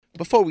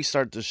Before we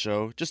start the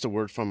show, just a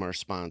word from our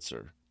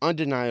sponsor,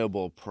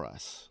 Undeniable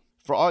Press.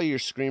 For all your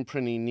screen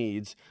printing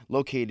needs,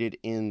 located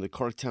in the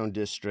Corktown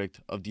district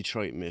of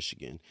Detroit,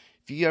 Michigan.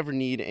 If you ever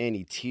need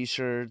any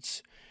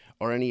t-shirts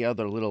or any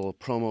other little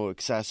promo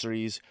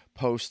accessories,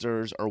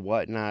 posters, or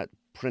whatnot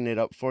printed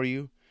up for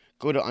you,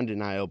 go to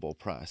Undeniable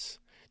Press.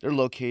 They're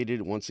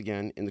located, once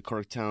again, in the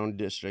Corktown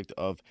district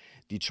of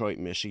Detroit,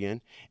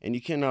 Michigan, and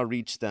you can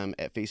reach them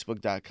at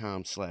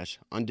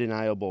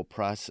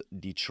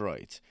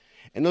facebook.com/undeniablepressdetroit.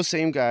 And those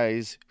same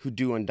guys who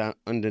do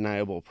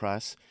Undeniable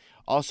Press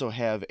also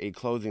have a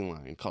clothing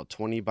line called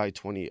 20 by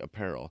 20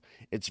 Apparel.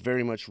 It's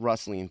very much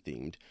wrestling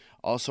themed,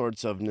 all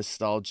sorts of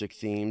nostalgic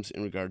themes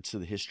in regards to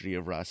the history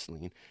of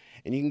wrestling.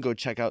 And you can go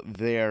check out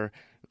their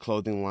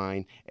clothing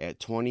line at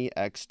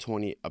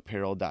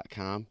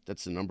 20x20apparel.com.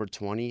 That's the number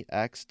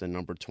 20x, the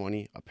number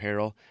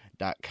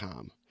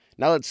 20apparel.com.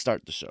 Now let's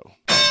start the show.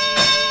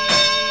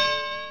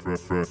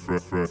 Fresh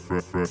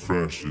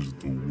is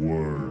the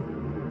word.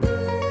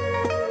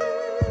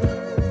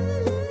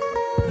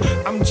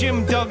 I'm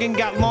Jim Duggan,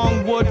 got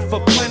long wood for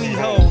plenty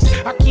hoes.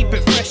 I keep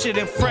it fresher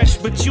than fresh,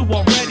 but you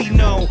already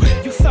know.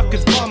 You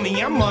suckers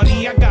bummy, I'm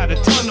money, I got a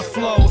ton of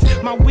flows.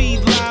 My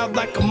weed loud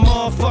like a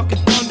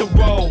motherfucking thunder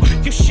roll.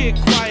 Your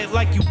shit quiet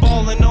like you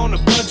ballin' on a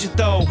budget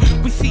though.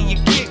 We see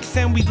your kicks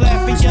and we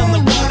laugh and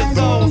yellin' what are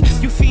those.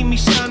 You see me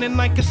shining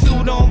like a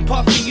suit on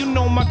puffy. You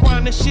know my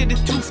grindin' shit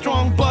is too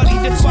strong, buddy.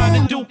 That's why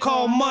the dude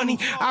call money.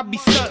 I be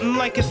stuntin'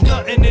 like it's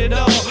nothing at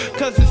all.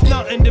 Cause it's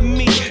nothing to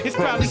me, it's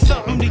probably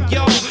something to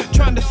y'all.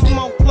 Trying to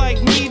smoke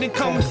like me, then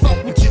come and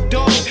fuck with your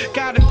dog.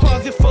 Got a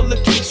closet full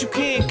of kicks, you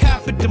can't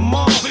cop it them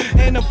all.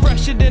 And I'm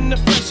fresher than the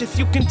freshest,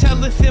 you can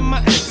tell it's in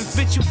my essence.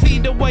 Bitch, you see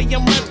the way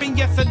I'm rapping,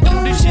 yes I do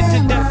this shit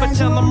to death.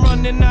 Until I'm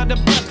running out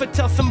of breath, or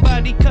tell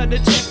somebody cut a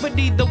check. But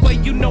either way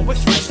you know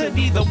it's fresh, and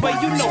either way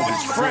you know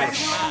it's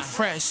fresh.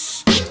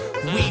 Fresh,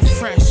 we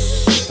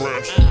fresh.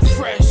 Fresh,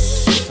 fresh,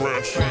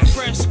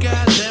 fresh,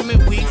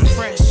 goddammit, we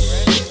fresh.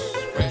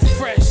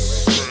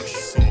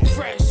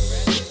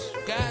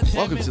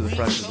 Welcome to the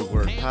Fresh is the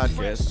Word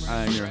podcast.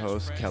 I am your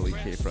host, Kelly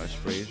K. Fresh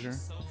Frazier.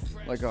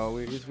 Like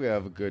always, we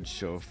have a good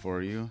show for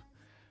you.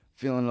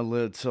 Feeling a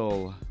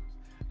little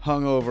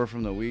hungover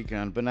from the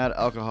weekend, but not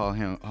alcohol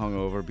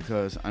hungover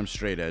because I'm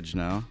straight edge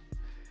now.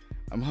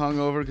 I'm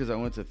hungover because I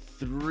went to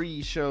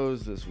 3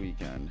 shows this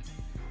weekend,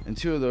 and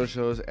 2 of those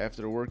shows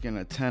after working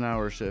a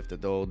 10-hour shift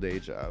at the old day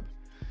job.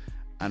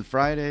 On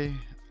Friday,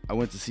 I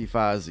went to see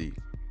Fozzy,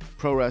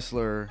 pro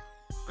wrestler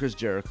Chris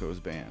Jericho's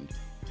band.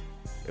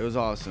 It was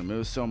awesome. It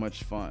was so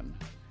much fun.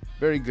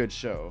 Very good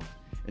show.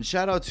 And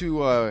shout out to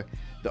one of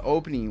the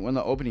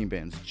opening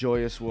bands,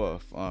 Joyous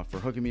Wolf, for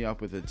hooking me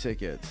up with the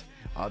tickets.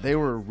 They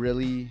were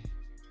really,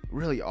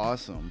 really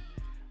awesome.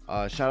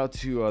 Shout out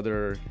to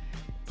their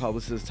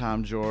publicist,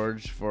 Tom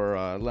George, for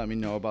letting me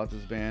know about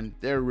this band.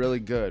 They're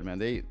really good, man.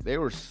 They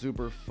were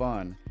super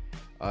fun.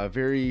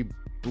 Very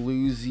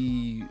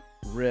bluesy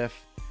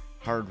riff,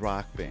 hard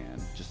rock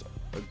band. Just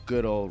a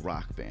good old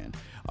rock band.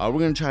 We're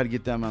going to try to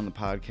get them on the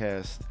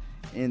podcast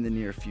in the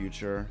near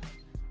future.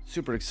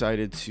 Super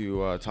excited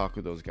to talk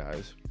with those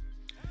guys.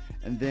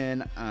 And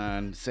then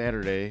on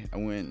Saturday, I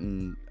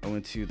went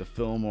to the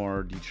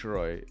Fillmore,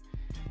 Detroit,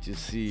 to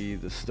see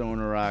the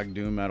stoner rock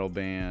doom metal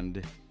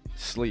band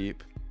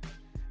Sleep.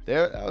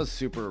 That was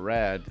super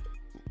rad.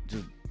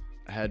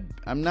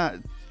 I'm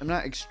not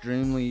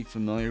extremely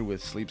familiar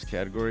with Sleep's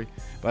category,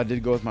 but I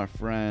did go with my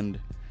friend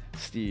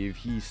Steve.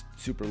 He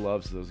super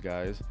loves those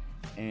guys,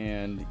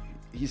 and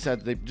he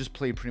said they just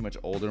played pretty much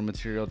older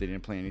material. They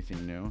didn't play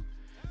anything new,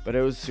 but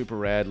it was super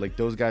rad. Like,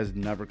 those guys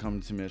never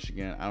come to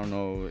Michigan. I don't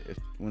know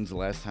when's the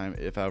last time,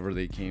 if ever,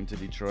 they came to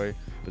Detroit,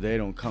 but they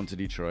don't come to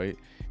Detroit.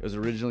 It was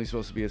originally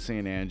supposed to be at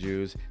St.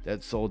 Andrews.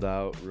 That sold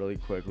out really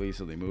quickly,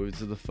 so they moved it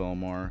to the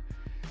Fillmore.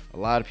 A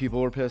lot of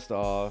people were pissed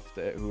off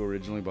who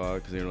originally bought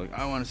it because they were like,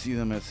 I want to see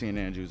them at St.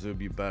 Andrews. It would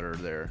be better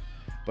there.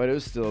 But it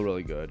was still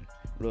really good.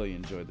 Really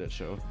enjoyed that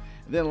show.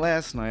 And then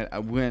last night, I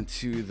went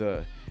to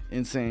the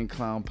Insane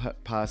Clown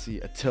Posse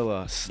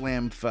Attila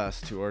Slam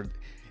Fest tour.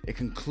 It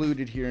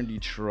concluded here in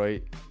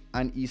Detroit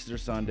on Easter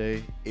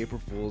Sunday,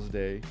 April Fool's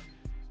Day.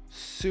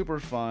 Super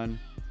fun.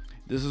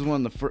 This is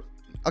one of the first.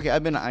 Okay,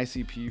 I've been an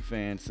ICP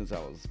fan since I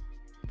was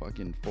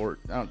fucking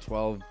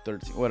 12,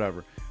 13,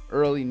 whatever.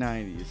 Early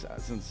 90s.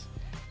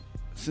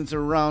 Since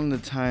around the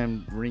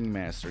time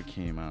Ringmaster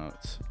came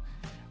out.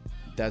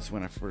 That's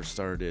when I first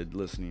started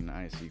listening to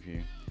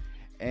ICP.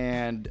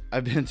 And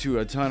I've been to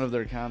a ton of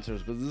their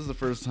concerts, but this is the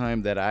first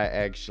time that I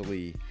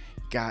actually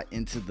got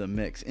into the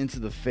mix, into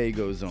the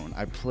Faygo zone.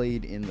 I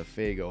played in the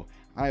Faygo.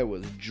 I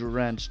was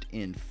drenched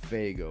in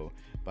Faygo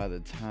by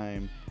the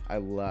time I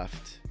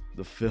left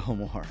the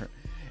Fillmore.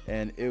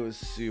 And it was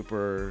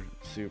super,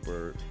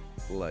 super,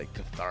 like,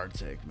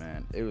 cathartic,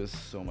 man. It was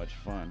so much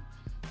fun.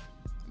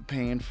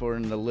 Paying for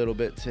it a little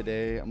bit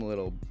today. I'm a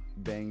little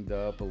banged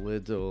up, a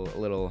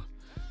little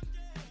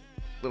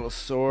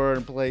sore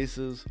in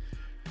places.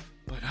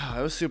 But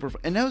it was super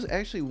fun. And that was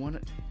actually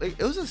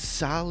it was a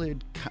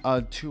solid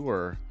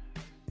tour,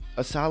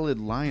 a solid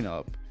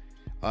lineup.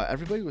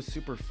 Everybody was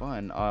super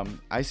fun.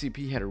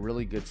 ICP had a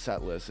really good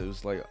set list. It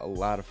was like a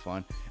lot of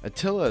fun.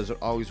 Attila is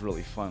always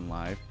really fun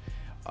live.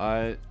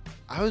 I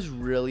was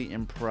really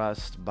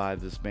impressed by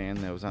this band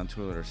that was on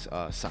Twitter,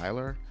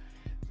 Siler.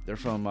 They're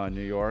from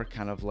New York,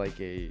 kind of like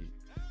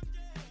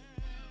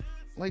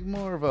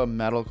more of a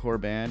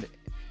metalcore band.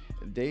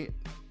 They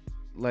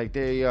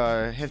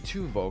have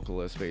two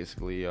vocalists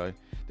basically. They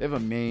have a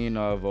main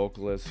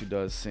vocalist who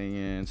does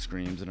singing,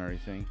 screams, and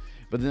everything.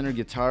 But then their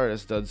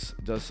guitarist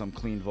does some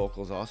clean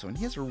vocals also, and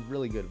he has a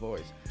really good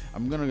voice.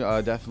 I'm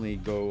gonna definitely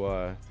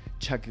go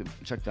check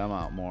them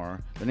out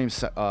more. Their name's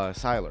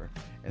Siler,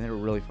 and they were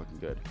really fucking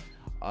good.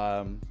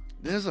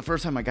 This is the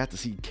first time I got to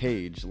see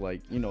Cage,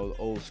 like, you know, the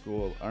old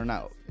school, or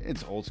not,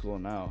 it's old school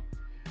now.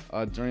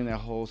 During that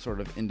whole sort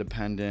of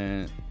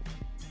independent,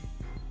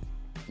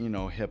 you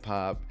know, hip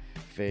hop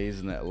phase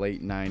in the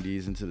late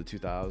 90s into the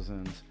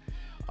 2000s.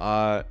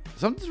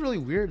 Something's really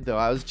weird though.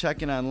 I was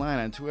checking online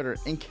on Twitter,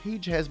 and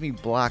Cage has me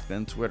blocked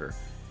on Twitter.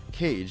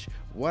 Cage,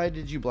 why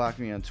did you block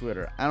me on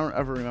Twitter? I don't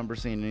ever remember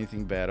saying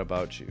anything bad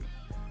about you.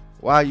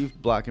 Why are you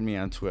blocking me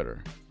on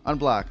Twitter?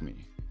 Unblock me.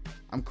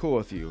 I'm cool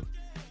with you.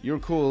 You're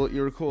cool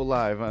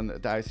live on the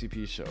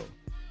ICP show.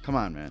 Come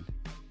on, man.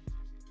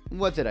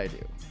 What did I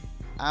do?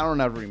 I don't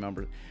ever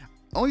remember.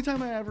 Only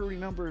time I ever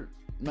remember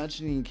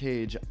mentioning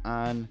Cage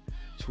on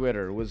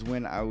Twitter was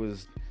when I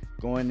was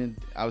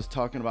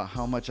talking about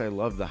how much I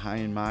love the High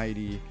and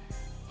Mighty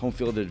Home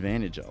Field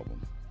Advantage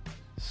album.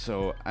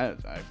 So I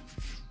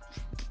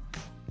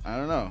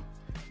don't know.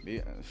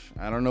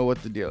 I don't know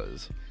what the deal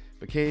is.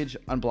 But Cage,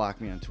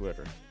 unblock me on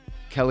Twitter.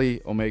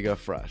 Kelly Omega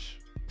Fresh.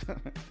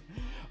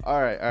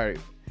 All right.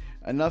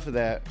 Enough of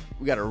that.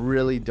 We got a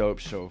really dope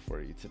show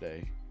for you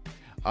today.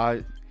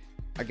 I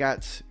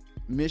got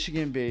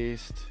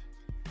Michigan-based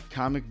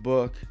comic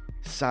book,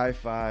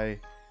 sci-fi,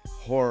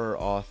 horror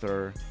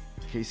author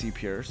Casey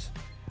Pierce.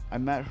 I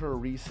met her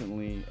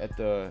recently at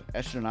the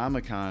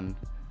Astronomicon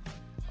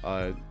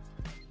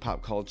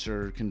pop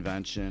culture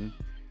convention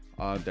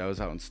that was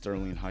out in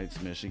Sterling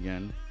Heights,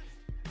 Michigan.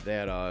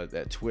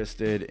 That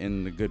Twisted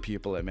and the good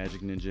people at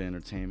Magic Ninja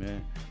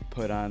Entertainment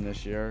put on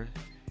this year.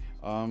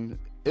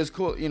 It's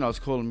cool, you know. It's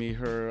cool to meet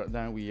her.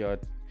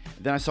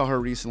 Then I saw her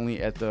recently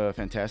at the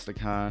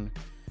Fantasticon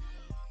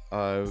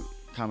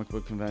comic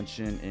book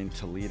convention in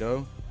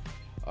Toledo.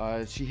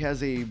 She has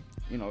she's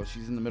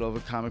in the middle of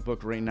a comic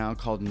book right now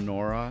called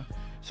Nora.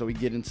 So we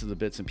get into the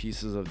bits and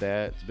pieces of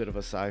that. It's a bit of a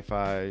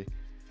sci-fi,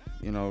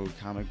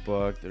 comic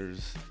book.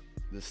 There's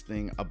this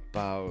thing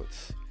about,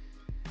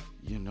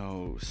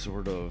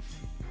 sort of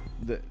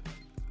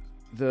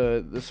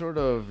the sort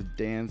of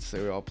dance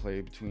that we all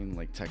play between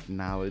like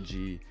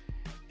technology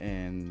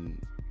and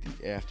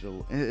the after.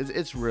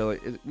 It's really,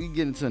 we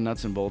get into the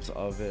nuts and bolts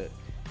of it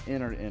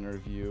in our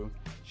interview.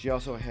 She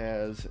also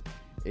has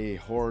a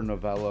horror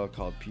novella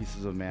called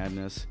Pieces of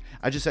Madness.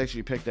 I just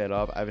actually picked that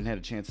up. I haven't had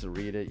a chance to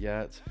read it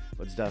yet,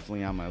 but it's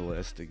definitely on my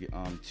list to get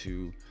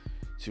to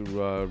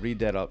read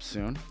that up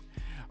soon.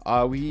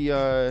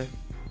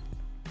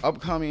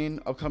 Upcoming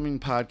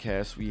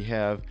podcast, we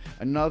have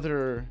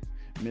another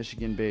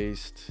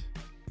Michigan-based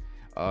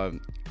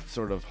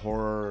sort of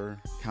horror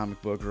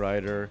comic book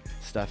writer,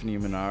 Stephanie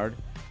Menard.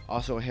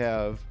 Also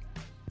have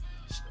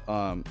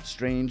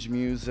strange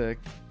music,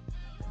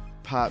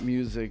 pop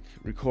music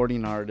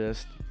recording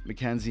artist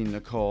Mackenzie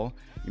Nicole.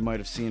 You might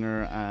have seen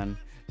her on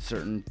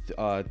certain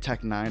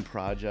Tech Nine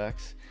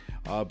projects,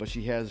 but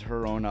she has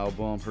her own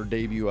album, her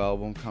debut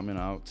album, coming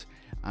out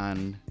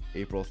on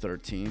April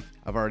 13th.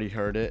 I've already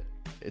heard it.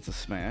 It's a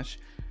smash.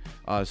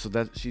 So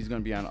that she's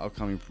going to be on an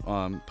upcoming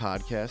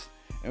podcast,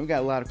 and we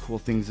got a lot of cool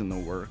things in the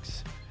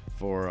works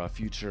for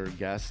future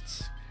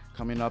guests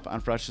coming up on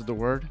Fresh is the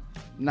Word.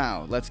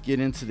 Now let's get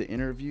into the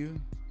interview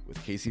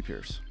with Casey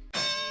Pierce.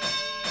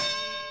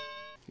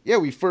 Yeah,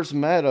 we first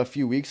met a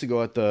few weeks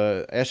ago at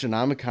the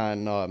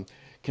Astronomicon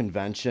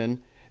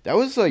convention. That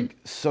was like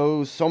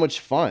so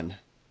much fun.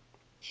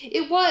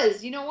 It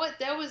was. You know what?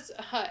 That was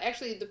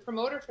actually the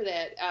promoter for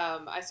that.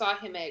 I saw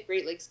him at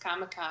Great Lakes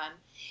Comic-Con,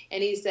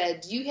 and he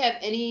said, "Do you have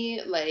any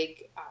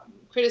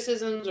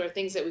criticisms or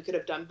things that we could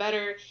have done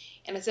better?"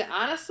 And I said,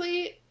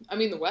 honestly, I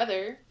mean the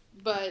weather,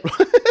 but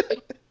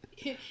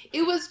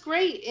it was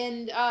great.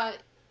 And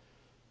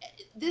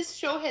this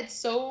show had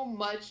so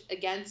much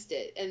against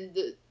it, and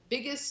the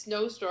biggest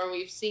snowstorm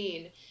we've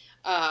seen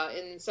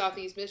in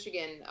Southeast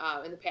Michigan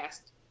in the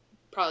past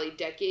probably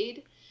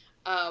decade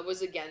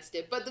was against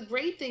it. But the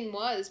great thing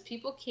was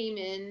people came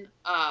in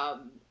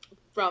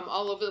from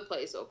all over the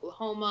place,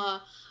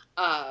 Oklahoma,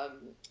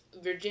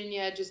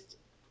 Virginia, just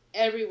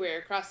everywhere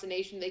across the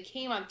nation. They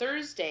came on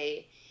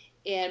Thursday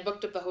and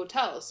booked up the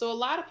hotel. So a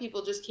lot of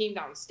people just came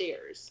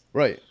downstairs.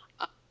 Right.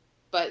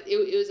 But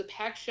it was a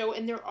packed show,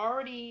 and they're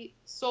already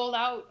sold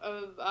out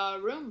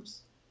of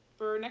rooms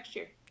for next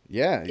year.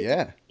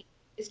 Yeah.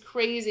 It's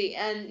crazy.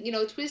 And,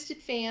 Twisted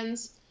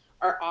fans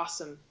are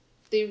awesome.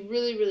 They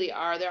really, really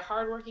are. They're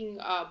hardworking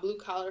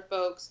blue-collar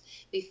folks.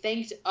 They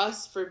thanked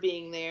us for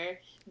being there.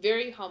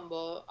 Very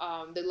humble.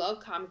 They love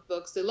comic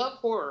books. They love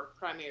horror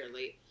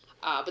primarily.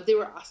 But they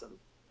were awesome.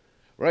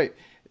 Right.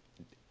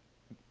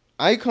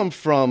 I come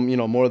from,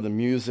 more of the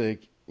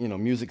music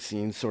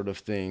scene sort of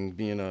thing,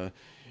 being a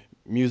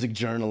music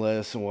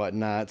journalist and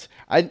whatnot.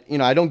 I've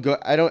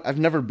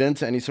never been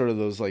to any sort of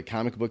those like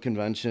comic book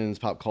conventions,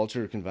 pop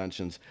culture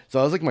conventions. So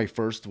I was like my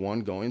first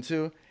one going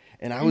to,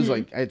 and I was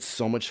like, I had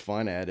so much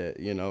fun at it,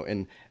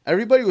 and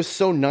everybody was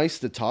so nice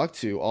to talk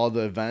to, all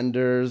the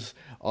vendors,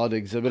 all the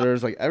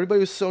exhibitors, like everybody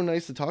was so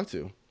nice to talk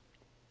to.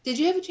 Did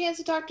you have a chance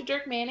to talk to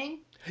Dirk Manning?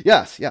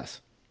 Yes.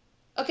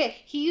 Okay,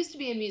 he used to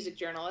be a music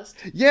journalist.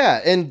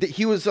 Yeah, and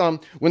he was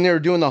when they were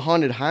doing the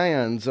Haunted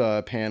Highlands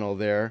panel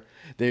there,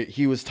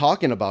 he was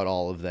talking about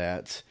all of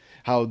that,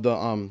 how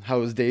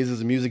his days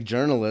as a music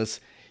journalist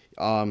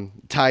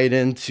tied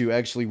into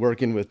actually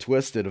working with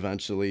Twisted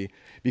eventually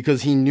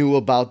because he knew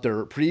about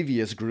their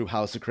previous group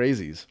House of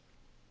Crazies.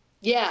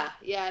 Yeah,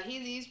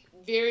 he's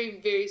very,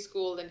 very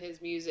schooled in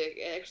his music.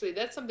 Actually,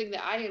 that's something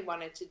that I had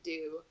wanted to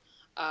do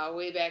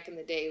way back in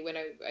the day when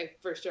I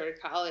first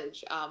started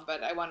college,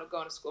 but I wound up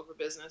going to school for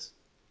business.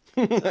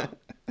 So.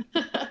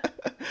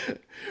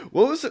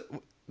 What was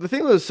the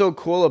thing that was so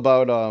cool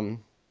about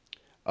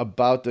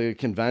the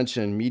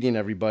convention, meeting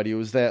everybody,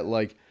 was that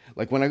like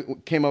when I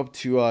came up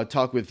to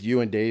talk with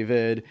you and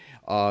David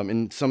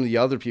and some of the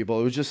other people,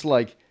 it was just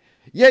like,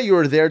 yeah, you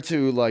were there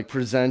to like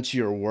present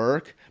your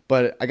work,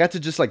 but I got to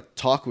just like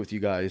talk with you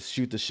guys,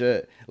 shoot the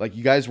shit. Like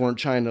you guys weren't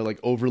trying to like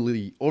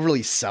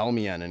overly sell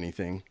me on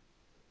anything.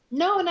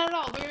 No, not at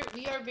all.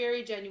 We are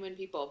very genuine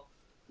people.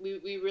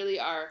 We really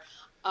are.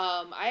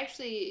 I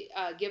actually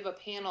give a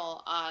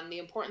panel on the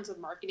importance of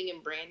marketing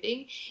and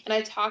branding, and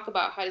I talk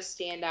about how to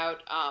stand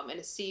out in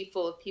a sea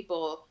full of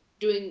people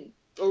doing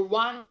or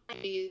want to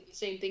be the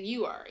same thing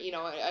you are.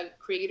 A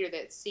creator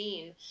that's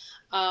seen,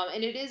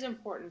 and it is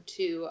important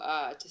to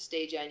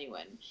stay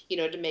genuine.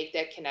 To make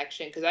that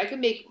connection, because I can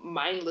make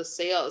mindless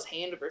sales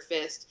hand over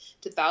fist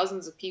to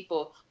thousands of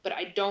people, but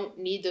I don't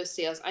need those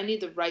sales. I need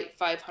the right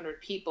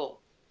 500 people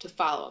to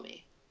follow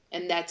me,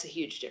 and that's a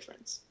huge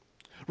difference.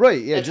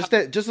 Right, yeah, just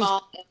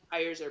small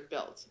empires are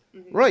built.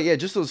 Mm-hmm. Right, yeah,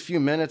 just those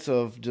few minutes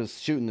of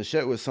just shooting the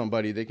shit with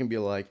somebody, they can be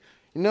like,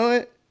 you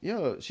know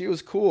what, she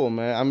was cool,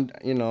 man.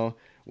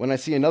 When I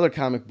see another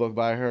comic book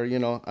by her,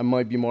 I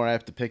might be more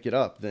apt to pick it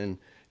up than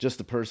just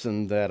the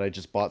person that I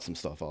just bought some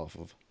stuff off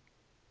of.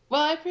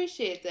 Well, I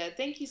appreciate that.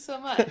 Thank you so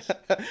much.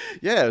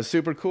 Yeah, it was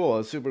super cool. It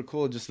was super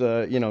cool just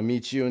to,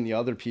 meet you and the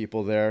other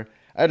people there.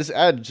 I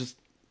had just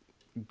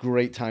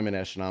great time in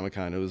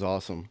Astronomicon. It was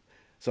awesome.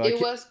 So it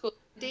was cool.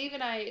 Dave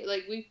and I,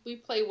 like, we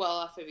play well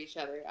off of each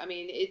other. I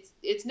mean,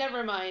 it's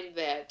never mind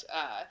that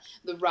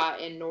the Ra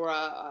and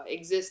Nora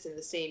exist in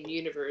the same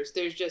universe.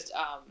 There's just,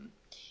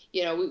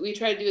 we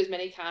try to do as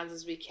many cons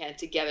as we can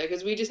together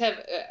because we just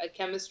have a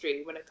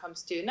chemistry when it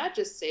comes to not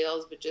just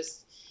sales, but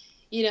just,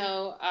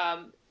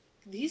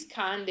 these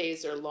con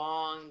days are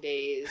long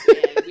days,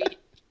 and we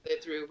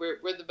get through.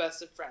 We're the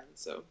best of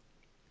friends. So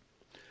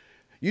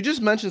you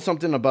just mentioned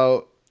something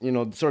about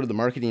sort of the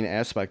marketing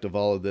aspect of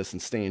all of this and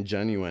staying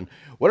genuine.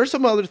 What are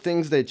some other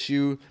things that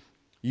you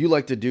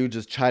like to do,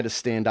 just try to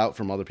stand out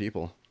from other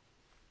people?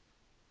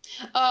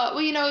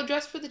 Well,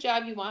 dress for the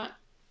job you want.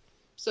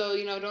 So,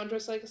 don't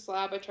dress like a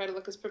slob. I try to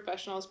look as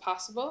professional as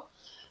possible.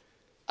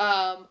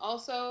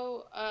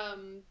 Also,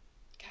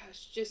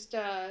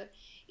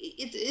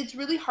 it's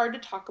really hard to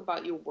talk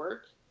about your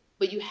work,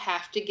 but you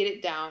have to get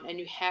it down, and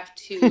you have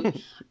to,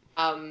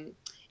 and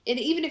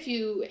even if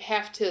you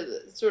have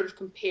to sort of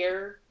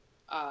compare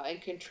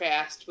and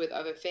contrast with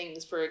other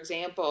things. For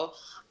example,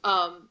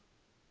 when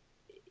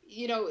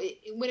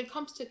it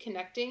comes to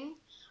connecting,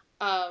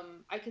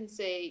 I can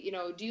say,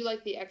 do you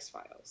like the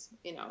X-Files?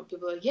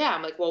 People are like, yeah.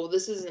 I'm like, well,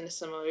 this is in a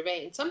similar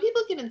vein. Some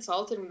people get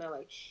insulted when they're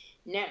like,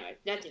 no,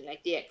 it's nothing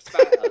like the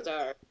X-Files,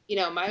 or,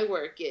 my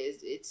work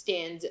it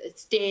stands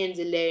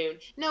alone.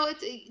 No,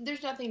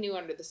 there's nothing new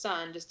under the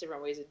sun, just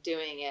different ways of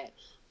doing it.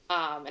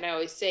 And I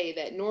always say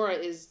that Nora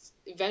is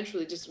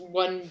eventually just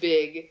one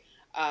big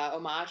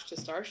homage to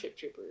Starship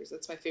Troopers.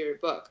 That's my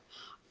favorite book.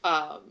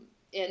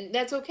 And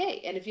that's okay.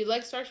 And if you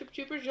like Starship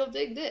Troopers, you'll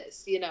dig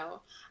this,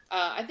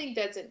 I think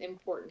that's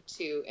important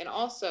too. And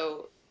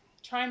also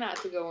try not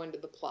to go into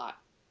the plot.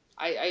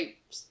 I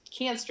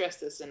can't stress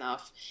this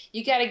enough.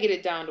 You got to get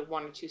it down to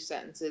 1 or 2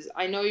 sentences.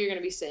 I know you're going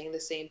to be saying the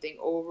same thing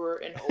over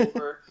and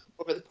over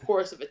over the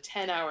course of a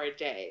 10-hour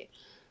day.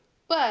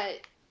 But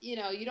you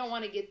don't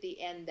want to get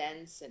the and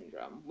then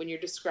syndrome when you're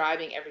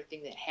describing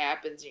everything that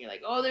happens and you're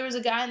like, oh, there was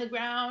a guy on the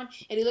ground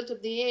and he looked up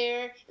in the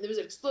air and there was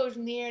an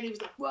explosion in the air and he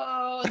was like,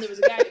 whoa, and there was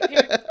a guy in a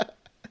parachute,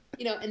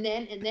 and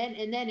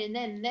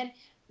then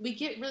we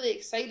get really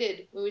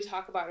excited when we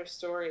talk about our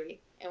story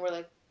and we're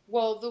like,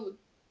 well, the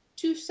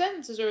 2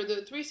 sentences or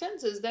the 3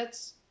 sentences,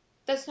 that's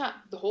not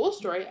the whole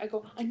story. I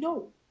go, I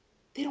know,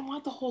 they don't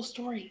want the whole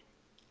story,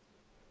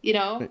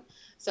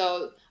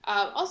 So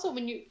also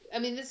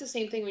it's the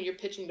same thing when you're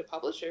pitching to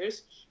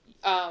publishers.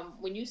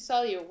 When you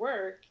sell your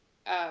work,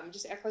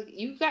 just act like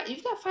you've got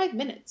 5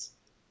 minutes.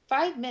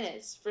 5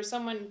 minutes for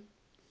someone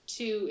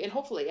to, and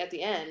hopefully at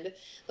the end,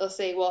 they'll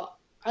say, well,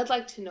 I'd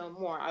like to know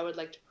more. I would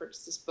like to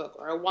purchase this book,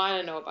 or I want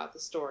to know about the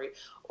story.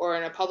 Or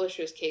in a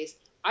publisher's case,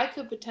 I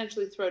could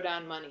potentially throw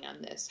down money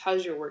on this.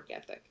 How's your work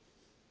ethic?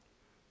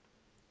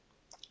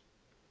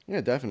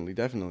 Yeah, definitely.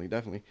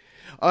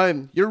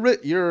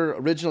 You're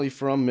originally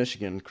from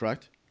Michigan,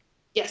 correct?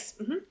 Yes.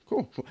 Mm-hmm.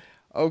 Cool.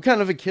 What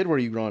kind of a kid were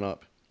you growing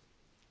up?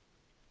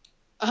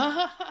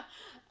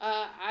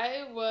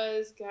 I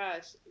was,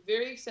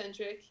 very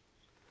eccentric.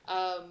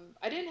 I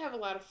didn't have a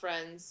lot of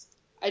friends.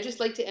 I just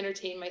like to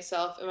entertain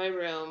myself in my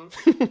room,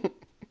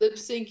 lip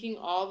syncing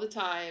all the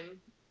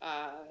time.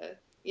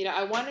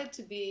 I wanted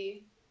to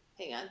be.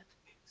 Hang on.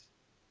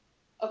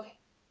 Okay.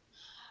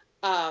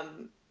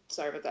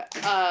 Sorry about that.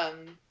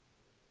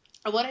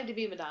 I wanted to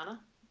be Madonna.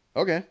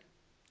 Okay.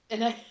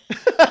 And I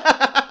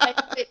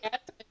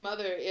asked my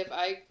mother if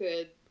I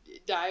could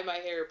dye my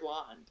hair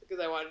blonde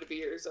because I wanted to be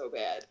her so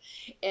bad.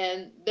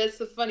 And that's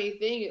the funny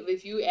thing.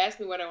 If you asked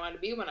me what I wanted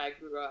to be when I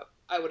grew up,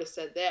 I would have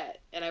said that.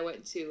 And I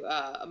went to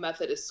a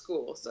Methodist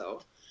school.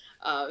 So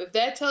if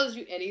that tells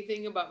you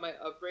anything about my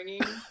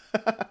upbringing,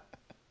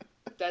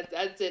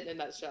 that's it in a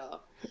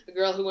nutshell. A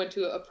girl who went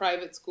to a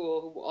private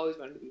school who always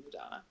wanted to be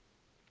Madonna.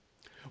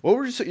 What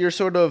were your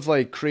sort of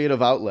like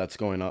creative outlets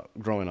growing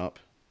up?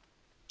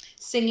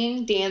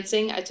 Singing,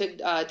 dancing. I took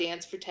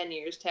dance for 10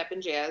 years, tap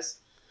and jazz.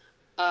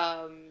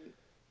 I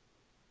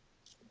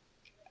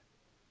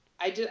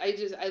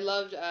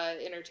loved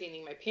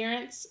entertaining my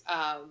parents.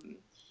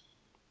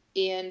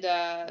 And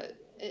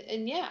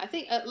yeah, I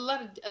think a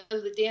lot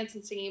of the dance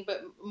and singing,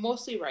 but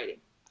mostly writing.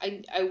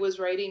 I was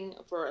writing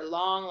for a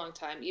long, long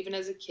time, even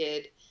as a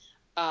kid.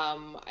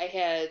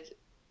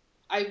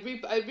 I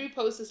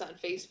repost this on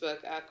Facebook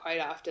quite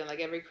often, like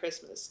every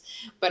Christmas.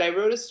 But I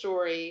wrote a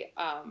story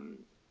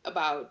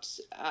about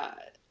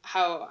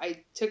how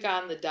I took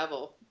on the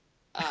devil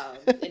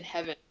in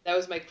heaven. That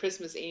was my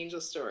Christmas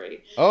angel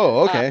story.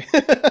 Oh, okay.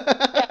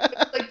 Yeah,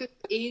 it's like this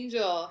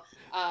angel,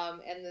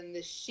 and then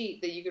this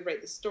sheet that you could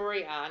write the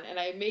story on. And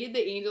I made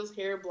the angel's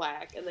hair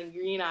black and then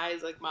green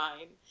eyes like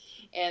mine.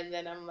 And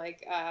then I'm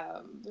like,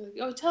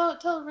 oh, tell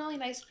a really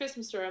nice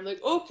Christmas story. I'm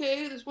like,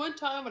 okay, this one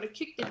time when I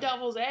kicked the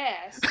devil's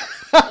ass.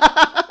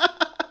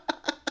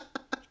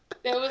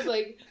 That was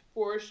like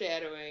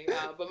foreshadowing,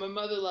 but my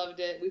mother loved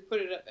it. We put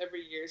it up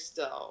every year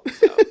still.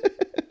 So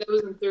that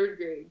was in 3rd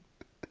grade.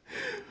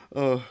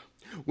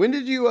 When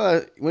did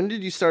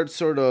you start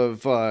sort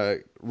of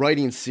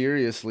writing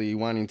seriously,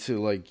 wanting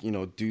to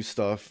do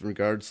stuff in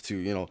regards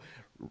to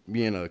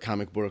being a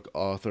comic book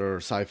author or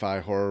sci-fi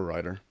horror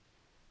writer?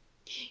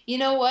 You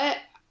know what?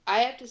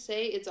 I have to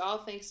say it's all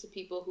thanks to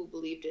people who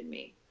believed in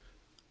me.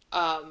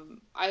 I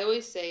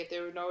always say if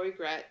there were no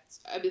regrets,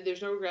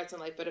 there's no regrets in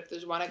life, but if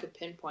there's one I could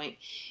pinpoint,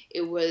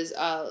 it was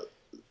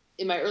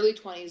in my early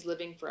 20s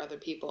living for other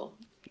people.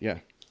 Yeah.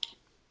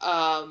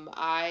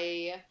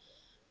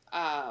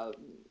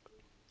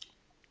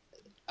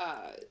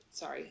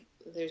 Sorry,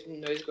 there's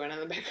noise going on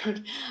in the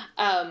background.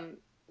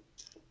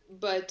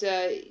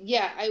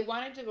 Yeah, I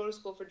wanted to go to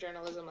school for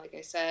journalism. Like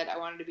I said, I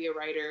wanted to be a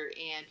writer,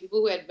 and people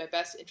who had my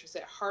best interests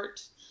at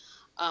heart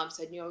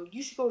said,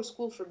 you should go to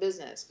school for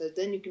business because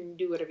then you can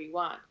do whatever you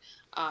want.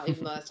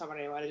 Even though that's not what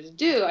I wanted to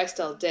do, I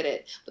still did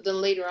it. But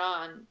then later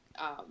on,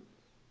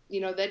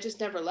 that just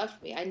never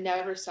left me. I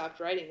never stopped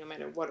writing no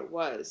matter what it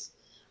was.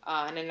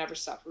 And I never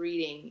stopped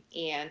reading.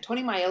 And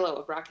Tony Maiello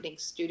of Rocketing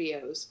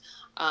Studios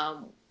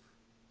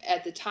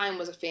at the time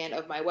was a fan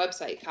of my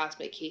website,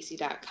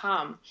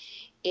 CosmicCasey.com.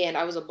 And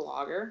I was a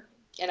blogger.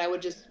 And I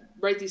would just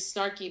write these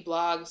snarky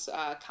blogs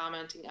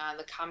commenting on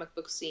the comic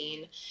book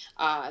scene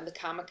and the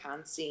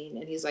Comic-Con scene.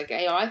 And he's like,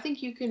 I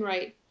think you can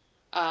write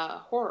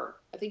horror.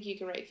 I think you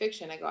can write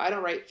fiction. I go, I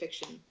don't write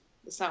fiction.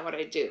 That's not what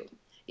I do.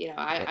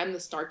 I'm the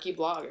snarky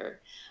blogger.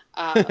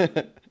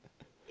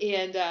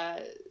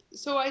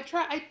 So I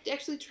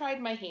actually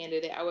tried my hand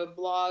at it. I would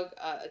blog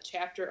a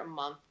chapter a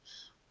month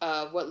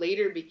of what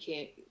later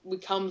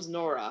becomes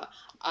Nora,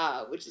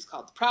 which is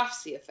called The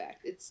Prophecy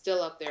Effect. It's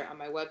still up there on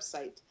my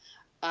website.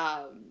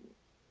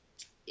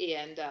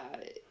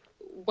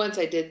 Once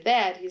I did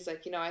that, he's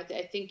like, I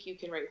think you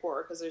can write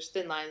horror because there's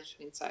thin lines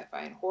between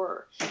sci-fi and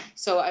horror.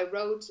 So I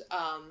wrote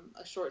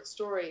a short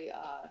story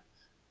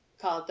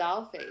called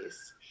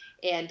Dollface.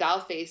 And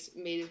Dollface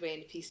made his way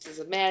into Pieces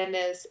of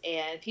Madness,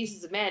 and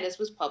Pieces of Madness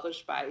was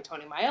published by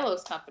Tony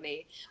Maiello's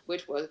company,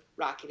 which was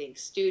Rocketing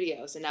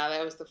Studios. And now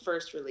that was the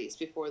first release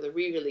before the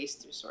re-release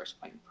through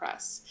SourcePoint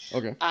Press.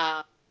 Okay.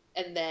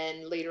 And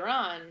then later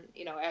on,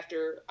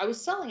 after I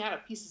was selling out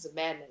of Pieces of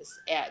Madness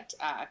at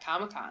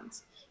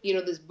Comic-Cons,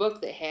 this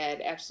book that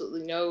had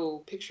absolutely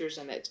no pictures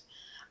in it.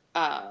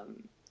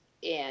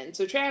 And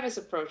so Travis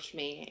approached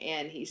me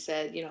and he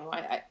said,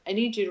 I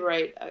need you to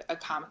write a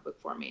comic book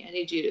for me. I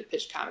need you to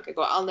pitch comic. I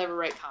go, I'll never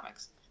write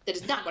comics. That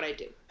is not what I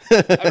do.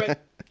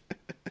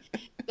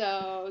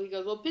 So he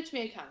goes, well, pitch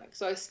me a comic.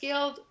 So I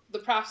scaled The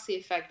Prophecy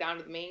Effect down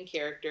to the main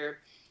character.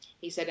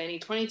 He said, I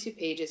need 22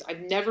 pages.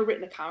 I've never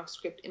written a comic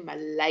script in my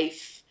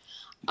life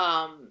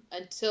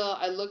until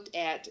I looked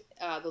at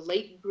the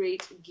late,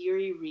 great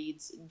Gary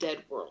Reed's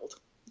Dead World,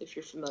 if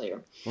you're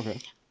familiar. Okay.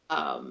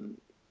 I'm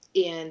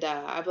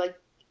like,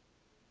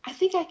 I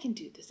think I can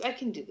do this.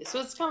 So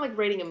it's kind of like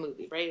writing a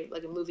movie, right?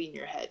 Like a movie in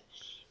your head.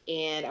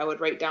 and I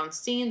would write down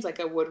scenes like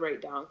I would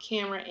write down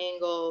camera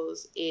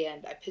angles,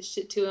 and I pitched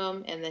it to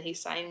him, and then he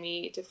signed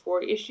me to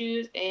 4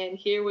 issues, and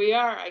here we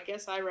are. I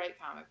guess I write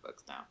comic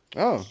books now.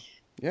 Oh,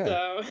 yeah.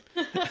 So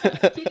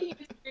kicking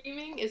and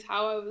screaming is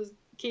how I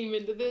came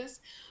into this,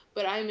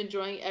 but I'm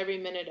enjoying every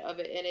minute of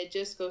it, and it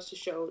just goes to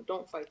show,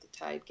 don't fight the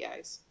tide,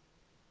 guys.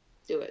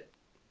 Do it.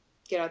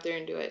 Get out there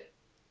and do it.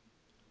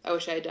 I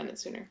wish I had done it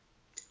sooner.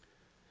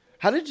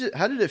 How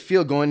did it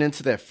feel going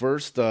into that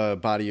first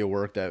body of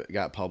work that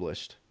got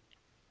published?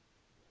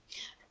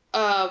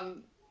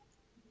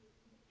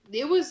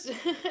 It was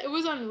it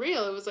was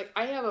unreal. It was like,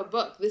 I have a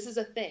book. This is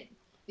a thing.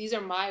 These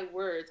are my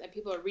words, and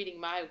people are reading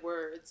my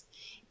words,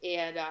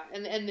 and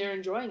they're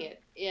enjoying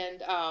it.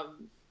 And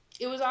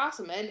it was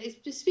awesome. And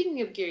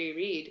speaking of Gary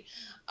Reed,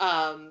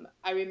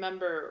 I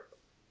remember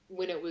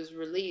when it was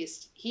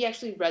released, he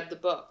actually read the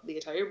book, the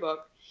entire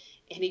book,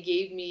 and he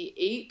gave me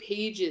 8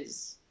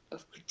 pages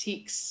of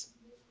critiques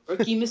or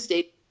key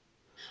mistakes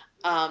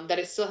that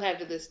I still have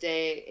to this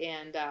day.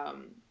 And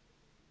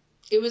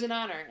it was an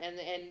honor.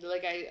 And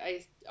like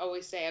I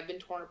always say, I've been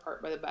torn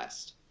apart by the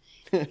best.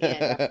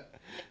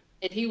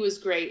 And he was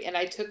great. And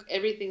I took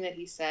everything that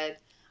he said,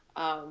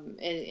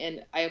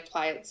 and I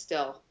apply it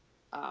still.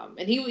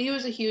 And he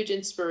was a huge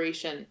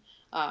inspiration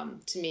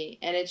to me.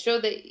 And it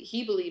showed that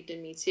he believed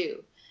in me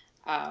too.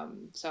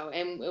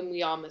 And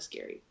we all miss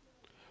Gary.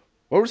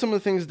 What were some of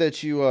the things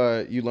that you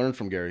learned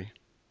from Gary?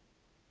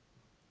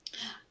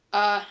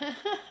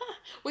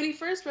 When he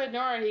first read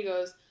Nora, he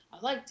goes, I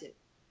liked it.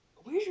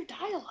 Where's your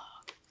dialogue?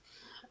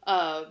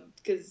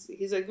 Because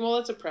he's like, well,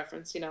 that's a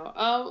preference, you know.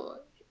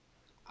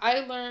 I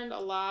learned a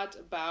lot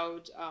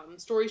about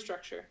story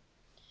structure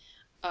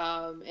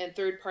and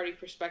third-party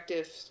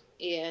perspectives,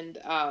 and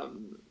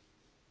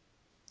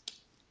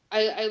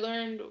I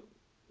learned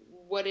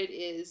what it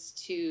is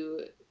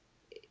to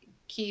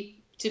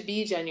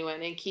be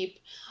genuine and keep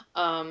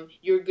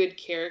your good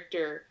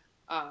character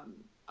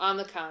on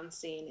the con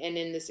scene and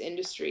in this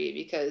industry,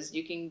 because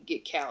you can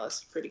get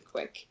calloused pretty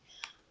quick.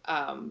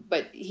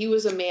 But he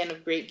was a man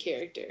of great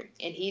character,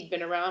 and he'd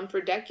been around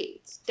for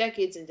decades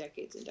and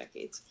decades and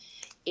decades.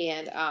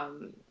 And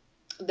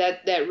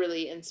that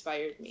really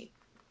inspired me.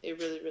 It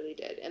really, really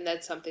did. And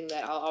that's something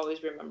that I'll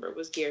always remember,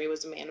 was Gary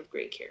was a man of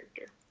great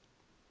character.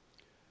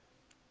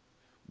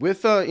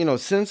 With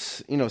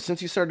since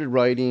you started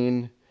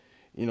writing,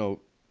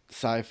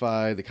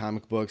 sci-fi, the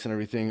comic books and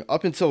everything,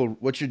 up until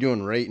what you're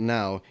doing right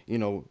now,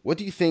 what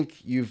do you think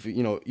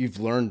you've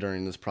learned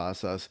during this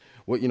process?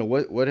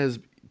 What has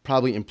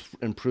probably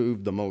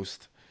improved the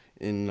most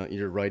in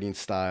your writing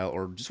style,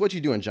 or just what you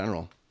do in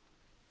general?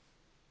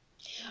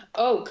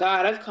 Oh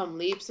God, I've come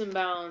leaps and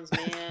bounds,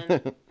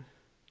 man.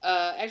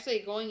 Actually,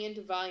 going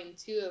into volume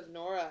 2 of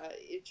Nora,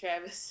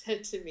 Travis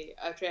said to me,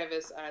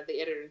 the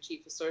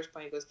editor-in-chief of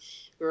SourcePoint, he goes,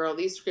 girl,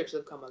 these scripts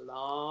have come a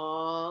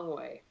long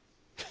way.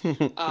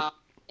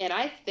 And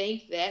I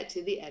thank that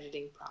to the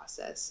editing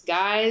process.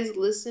 Guys,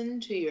 listen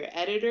to your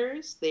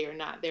editors. They are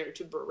not there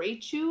to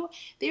berate you.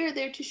 They are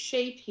there to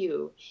shape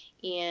you.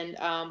 And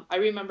I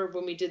remember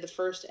when we did the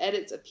first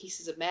edits of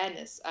Pieces of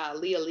Madness,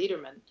 Leah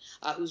Lederman,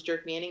 who's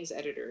Dirk Manning's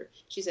editor,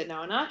 she said,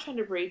 now, I'm not trying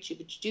to berate you,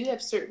 but you do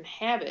have certain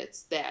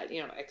habits that,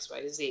 X,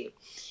 Y, Z.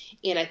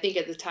 And I think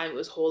at the time it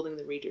was holding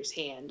the reader's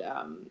hand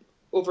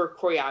over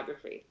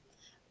choreography.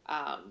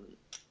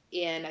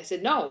 And I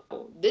said, no,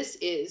 this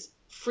is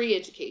free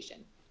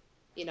education.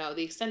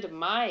 The extent of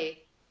my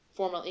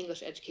formal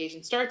English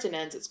education starts and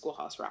ends at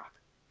Schoolhouse Rock.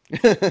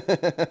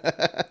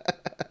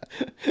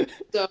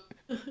 So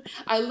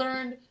I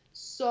learned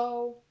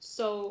so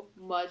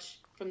much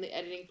from the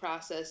editing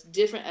process,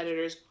 different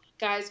editors.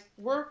 Guys,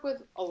 work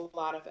with a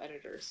lot of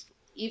editors.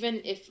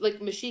 Even if, like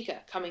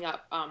Mashika coming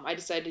up, I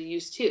decided to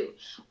use 2,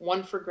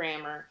 one for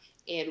grammar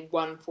and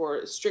one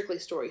for strictly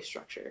story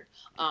structure.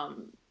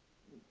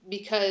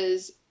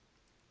 Because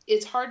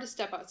it's hard to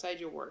step outside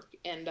your work.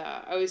 And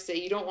I always say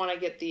you don't want to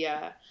get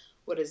the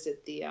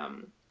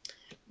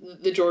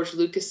George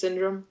Lucas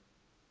syndrome,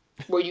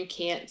 where you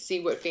can't see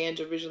what fans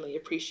originally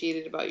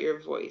appreciated about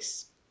your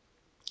voice.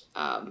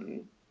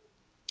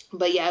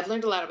 But yeah, I've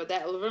learned a lot about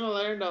that. I've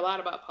learned a lot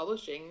about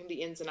publishing,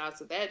 the ins and outs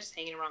of that, just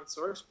hanging around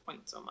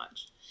SourcePoint so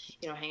much,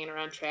 hanging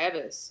around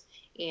Travis,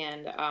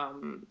 and,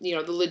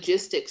 the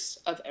logistics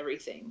of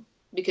everything.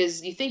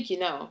 Because you think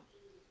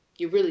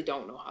you really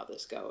don't know how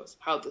this goes,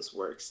 how this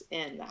works,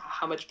 and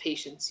how much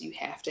patience you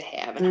have to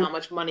have, and how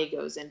much money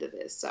goes into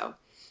this. So,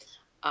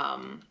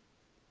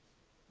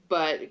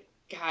 but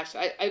gosh,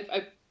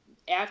 I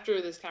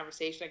after this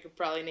conversation, I could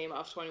probably name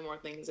off 20 more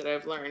things that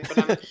I've learned, but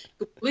I'm a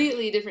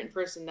completely different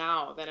person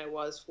now than I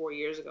was 4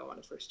 years ago when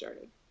I first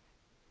started.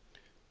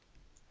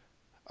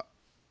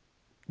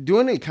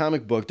 Doing a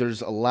comic book,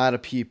 there's a lot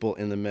of people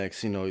in the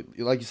mix,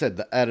 like you said,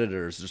 the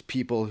editors, there's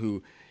people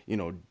who,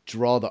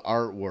 draw the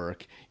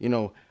artwork,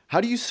 how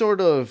do you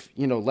sort of,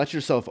 let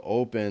yourself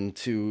open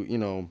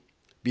to,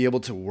 be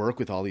able to work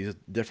with all these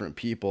different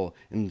people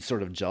and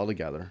sort of gel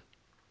together?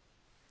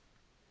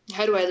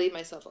 How do I leave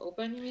myself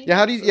open, you mean?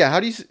 Yeah, how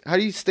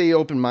do you stay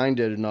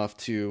open-minded enough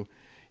to,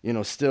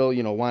 still,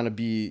 want to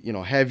be,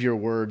 have your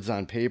words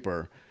on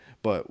paper,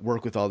 but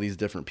work with all these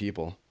different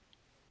people?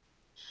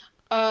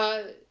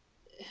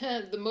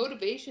 The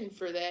motivation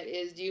for that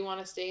is, do you want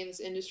to stay in this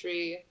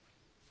industry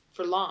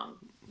for long?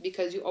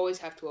 Because you always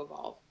have to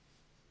evolve.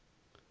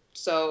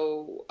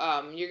 So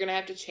you're going to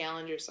have to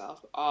challenge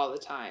yourself all the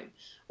time.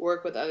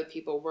 Work with other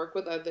people, work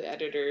with other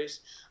editors,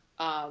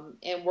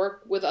 and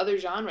work with other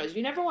genres.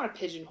 You never want to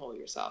pigeonhole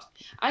yourself.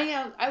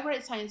 I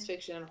write science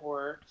fiction and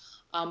horror,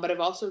 but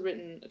I've also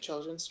written a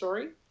children's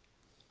story.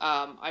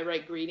 I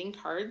write greeting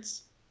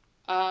cards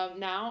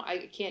now.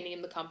 I can't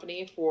name the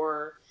company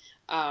for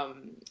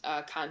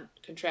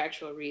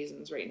contractual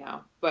reasons right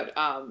now,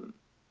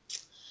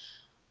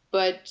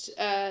 but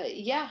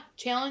yeah,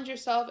 challenge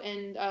yourself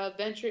and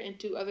venture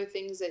into other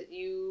things that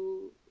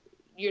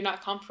you're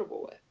not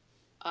comfortable with,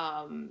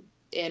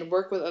 and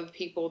work with other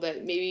people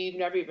that maybe you've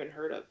never even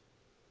heard of,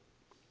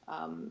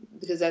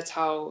 because that's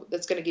going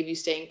to give you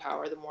staying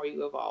power the more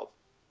you evolve.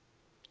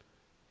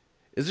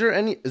 Is there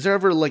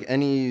ever like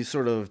any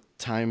sort of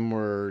time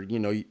where,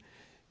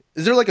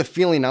 is there like a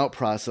feeling out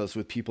process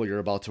with people you're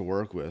about to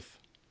work with?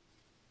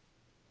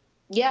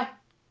 Yeah,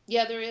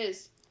 there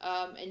is.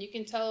 And you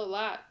can tell a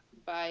lot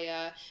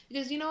by,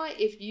 because you know what,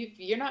 if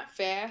you're not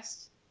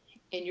fast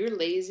and you're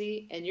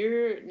lazy and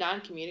you're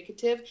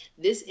non-communicative,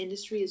 this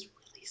industry is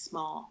really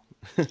small.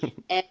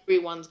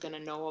 Everyone's going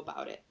to know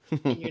about it,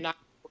 and you're not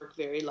going to work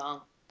very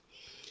long.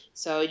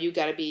 So you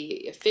got to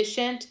be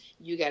efficient,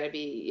 you got to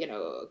be,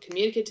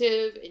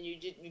 communicative, and you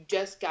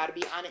just got to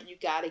be on it. You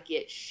got to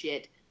get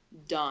shit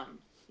done.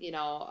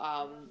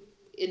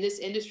 In this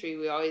industry,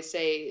 we always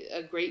say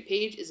a great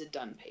page is a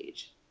done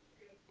page.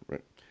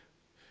 Right.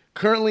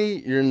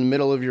 Currently, you're in the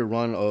middle of your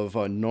run of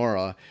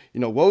Nora.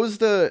 What was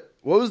the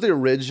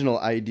original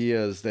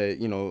ideas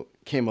that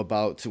came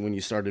about to when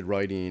you started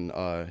writing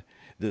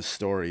this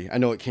story? I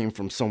know it came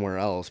from somewhere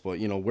else, but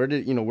where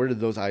did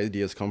those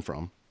ideas come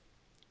from?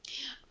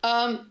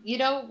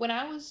 When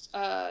I was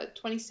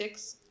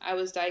 26, I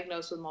was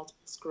diagnosed with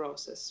multiple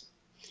sclerosis.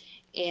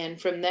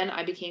 And from then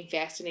I became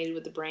fascinated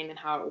with the brain and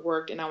how it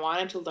worked, and I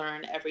wanted to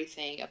learn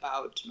everything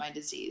about my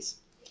disease.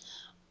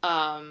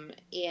 But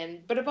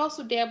I've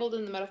also dabbled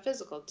in the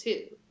metaphysical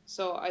too.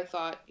 So I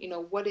thought,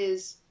 what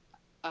is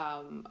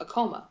a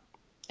coma?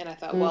 And I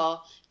thought,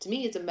 well, to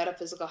me, it's a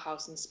metaphysical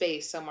house in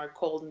space, somewhere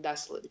cold and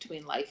desolate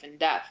between life and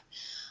death.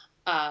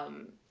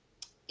 And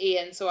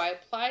so I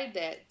applied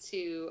that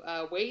to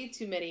way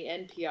too many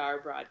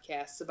NPR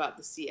broadcasts about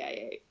the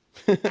CIA.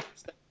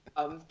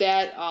 So,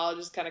 that all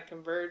just kind of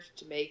converged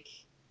to make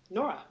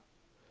Nora.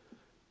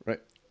 Right.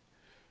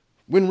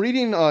 When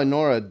reading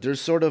Nora,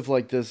 there's sort of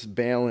like this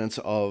balance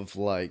of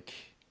like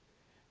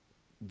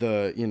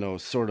the,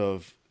 sort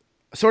of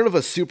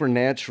a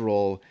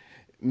supernatural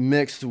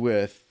mixed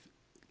with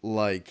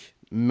like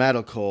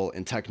medical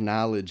and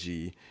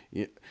technology.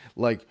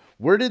 Like,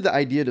 where did the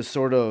idea to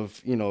sort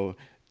of,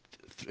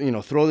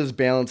 throw this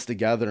balance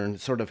together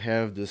and sort of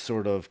have this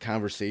sort of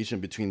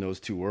conversation between those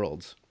two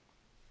worlds?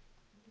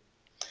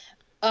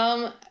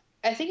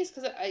 I think it's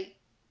because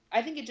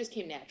I think it just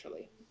came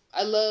naturally.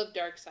 I love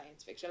dark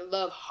science fiction. I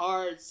love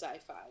hard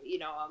sci-fi.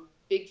 I'm a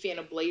big fan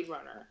of Blade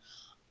Runner,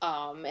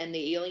 and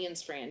the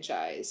Aliens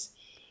franchise.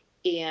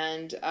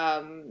 And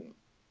I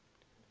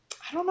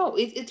don't know.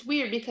 It's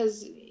weird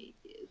because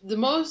the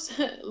most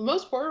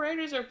horror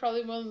writers are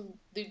probably one of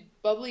the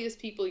bubbliest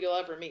people you'll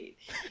ever meet.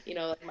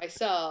 Like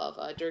myself,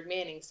 Dirk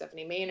Manning,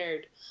 Stephanie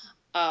Maynard.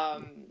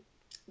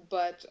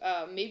 But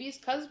maybe it's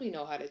because we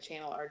know how to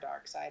channel our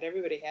dark side.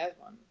 Everybody has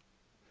one.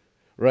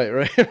 Right.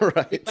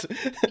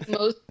 The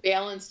most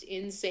balanced,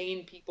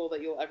 insane people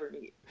that you'll ever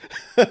meet.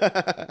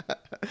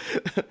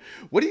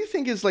 What do you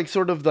think is like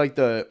sort of like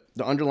the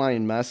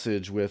underlying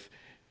message with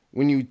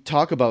when you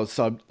talk about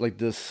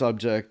this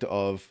subject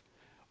of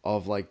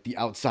like the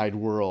outside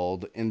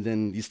world and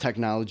then these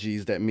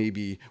technologies that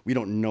maybe we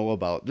don't know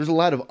about? There's a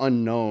lot of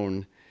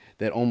unknown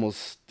that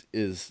almost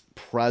is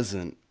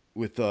present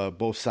with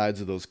both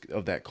sides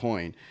of that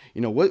coin.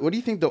 What do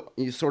you think the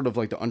sort of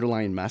like the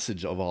underlying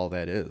message of all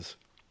that is?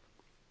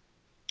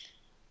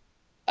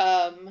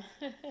 I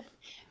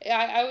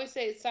would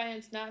say it's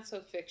science, not so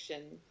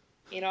fiction.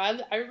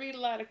 I read a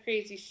lot of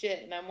crazy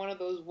shit, and I'm one of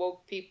those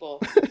woke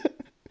people.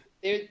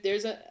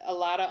 There's a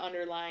lot of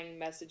underlying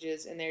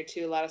messages in there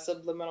too, a lot of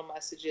subliminal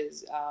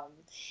messages.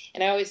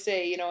 And I always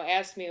say,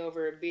 ask me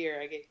over a beer,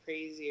 I get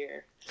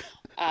crazier.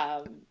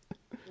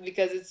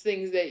 Because it's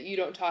things that you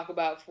don't talk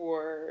about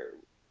for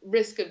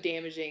risk of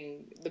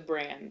damaging the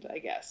brand, I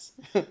guess,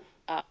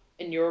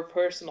 and your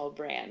personal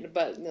brand.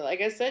 But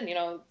like I said,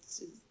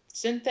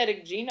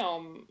 synthetic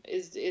genome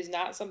is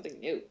not something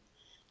new.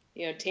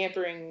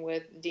 Tampering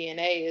with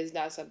DNA is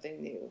not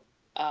something new.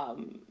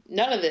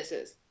 None of this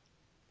is.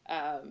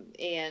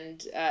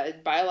 And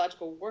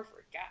biological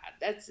warfare, God,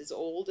 that's as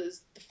old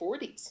as the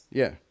 40s.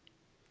 Yeah.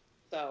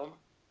 So,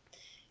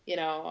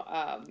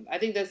 I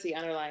think that's the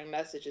underlying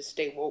message: is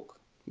stay woke.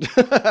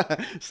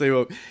 Stay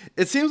woke.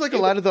 It seems like a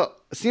lot of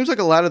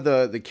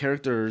the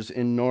characters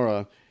in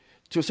Nora,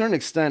 to a certain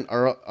extent,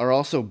 are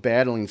also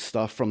battling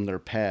stuff from their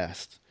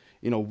past.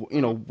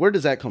 Where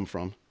does that come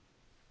from?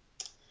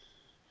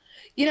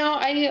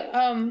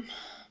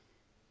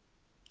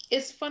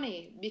 It's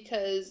funny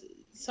because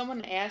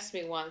someone asked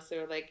me once, they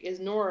were like, "Is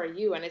Nora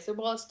you?" And I said,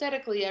 "Well,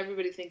 aesthetically,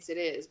 everybody thinks it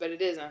is, but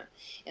it isn't."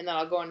 And then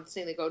I'll go into the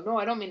thing, they go, "No,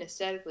 I don't mean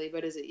aesthetically,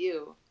 but is it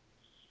you?"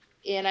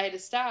 And I had to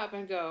stop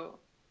and go,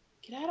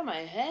 "Get out of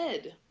my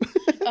head."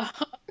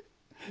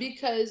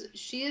 Because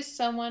she is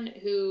someone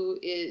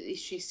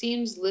she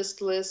seems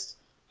listless,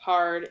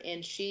 hard,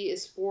 and she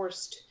is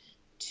forced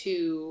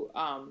to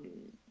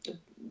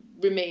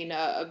remain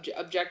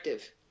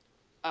objective.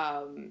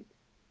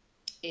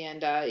 In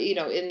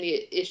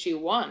the issue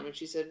 1, when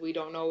she said, "We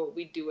don't know what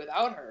we'd do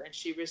without her," and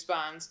she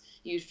responds,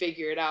 "You'd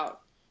figure it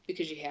out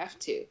because you have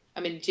to."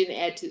 I mean, she didn't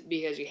add to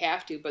because you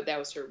have to, but that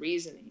was her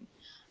reasoning.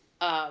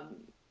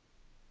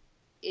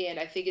 And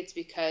I think it's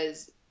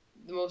because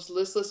the most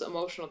listless,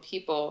 emotional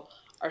people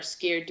are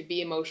scared to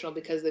be emotional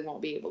because they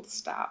won't be able to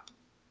stop.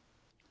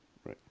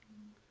 Right.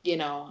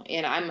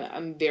 And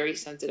I'm very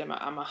sensitive.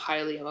 I'm a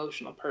highly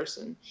emotional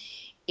person.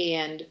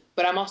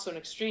 But I'm also an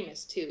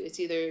extremist too. It's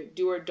either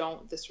do or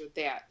don't, this or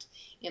that.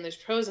 And there's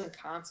pros and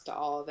cons to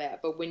all of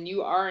that. But when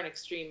you are an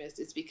extremist,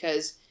 it's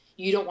because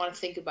you don't want to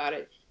think about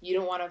it. You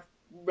don't want to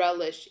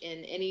relish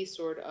in any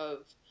sort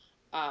of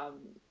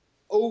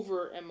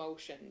over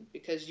emotion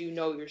because you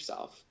know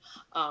yourself.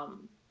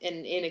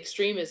 And in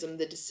extremism,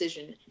 the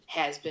decision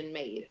has been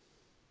made.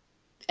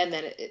 And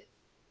then it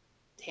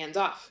hands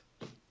off.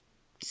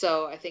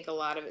 So I think a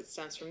lot of it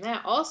stems from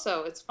that.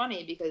 Also, it's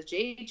funny because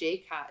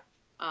J.J. Cott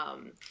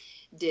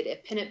did a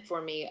pinup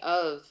for me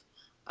of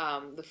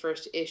the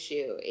first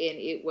issue, and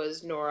it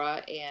was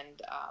Nora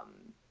and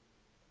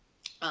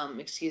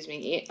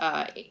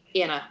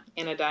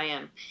Anna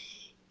Diane.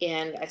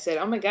 And I said,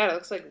 "Oh my God, it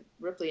looks like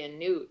Ripley and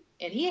Newt."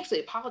 And he actually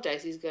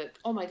apologized. He's good.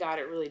 "Oh my God,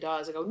 it really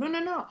does." I go,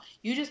 No.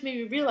 You just made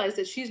me realize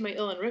that she's my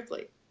Ellen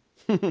Ripley.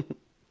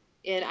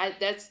 And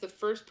that's the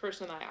first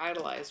person I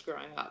idolized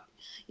growing up.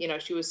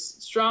 She was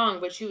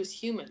strong, but she was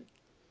human.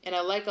 And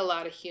I like a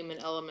lot of human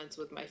elements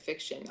with my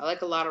fiction. I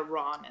like a lot of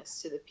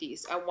rawness to the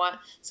piece. I want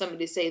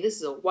somebody to say, "This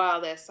is a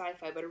wild-ass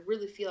sci-fi," but I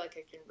really feel like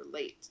I can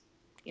relate.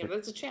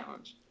 That's a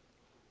challenge.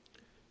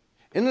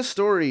 In the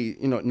story,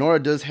 Nora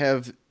does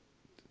have,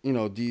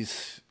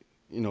 these,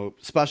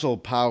 special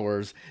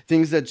powers,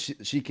 things that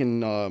she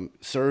can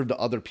serve to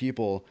other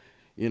people,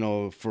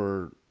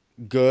 for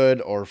good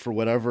or for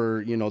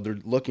whatever, they're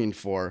looking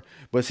for.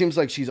 But it seems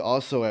like she's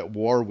also at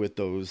war with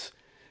those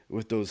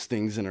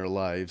things in her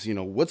lives.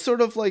 What's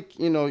sort of like,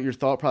 your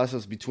thought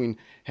process between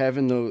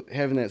having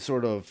that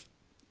sort of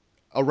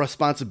a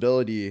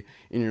responsibility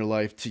in your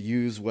life to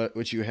use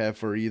what you have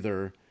for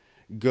either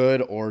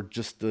good or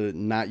just to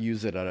not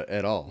use it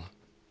at all?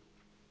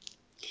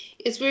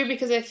 It's weird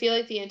because I feel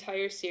like the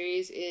entire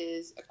series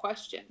is a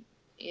question.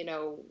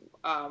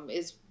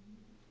 Is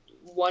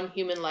one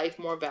human life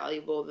more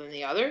valuable than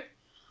the other,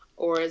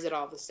 or is it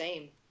all the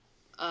same?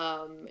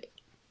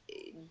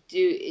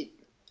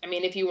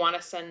 If you want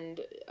to send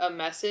a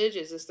message,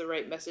 is this the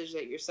right message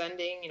that you're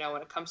sending?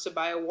 When it comes to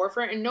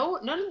biowarfare, and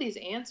none of these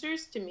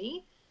answers to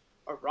me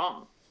are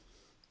wrong.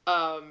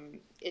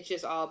 It's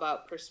just all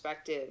about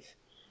perspective.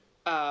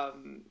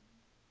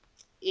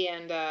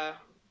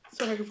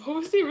 Sorry, what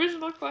was the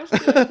original question?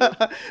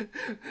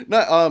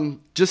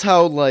 Just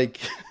how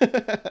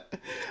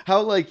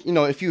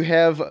if you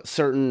have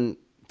certain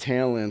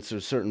talents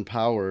or certain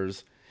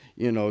powers,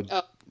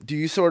 do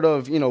you sort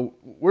of,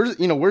 where's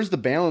the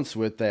balance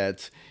with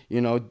that?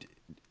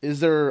 Is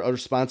there a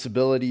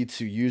responsibility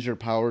to use your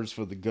powers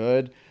for the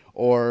good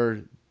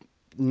or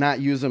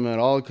not use them at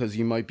all because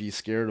you might be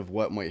scared of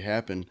what might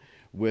happen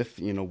with,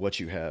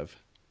 what you have?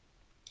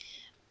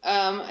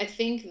 I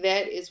think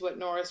that is what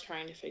Nora's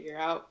trying to figure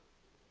out.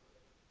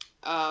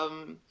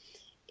 In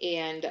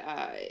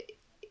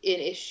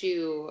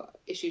issue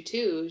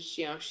 2,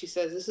 she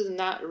says, "This is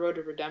not a road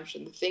to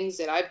redemption. The things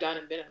that I've done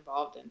and been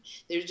involved in,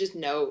 there's just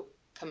no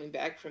coming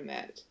back from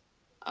that.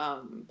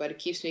 But it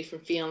keeps me from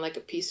feeling like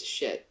a piece of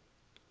shit."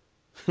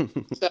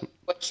 So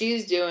what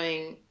she's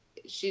doing,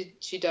 she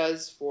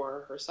does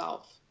for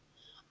herself.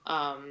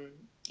 And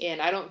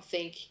I don't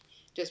think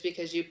just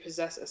because you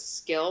possess a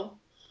skill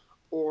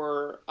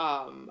or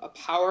a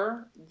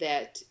power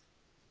that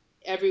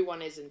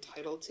everyone is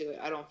entitled to it.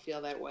 I don't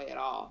feel that way at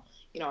all.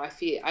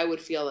 I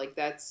would feel like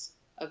that's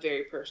a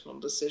very personal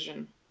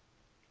decision.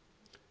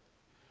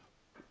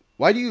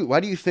 Why do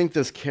you think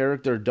this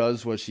character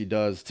does what she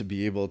does to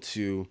be able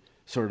to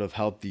sort of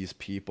help these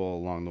people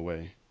along the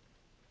way?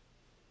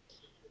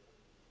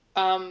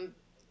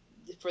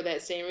 For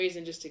that same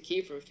reason, just to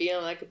keep from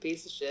feeling like a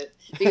piece of shit.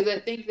 Because I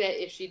think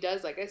that if she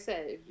does, like I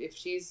said, if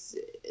she's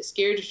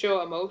scared to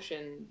show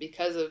emotion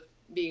because of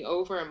being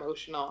over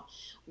emotional,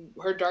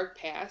 her dark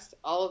past,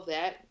 all of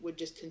that would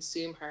just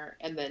consume her,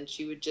 and then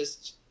she would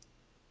just,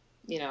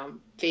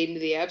 fade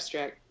into the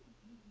abstract.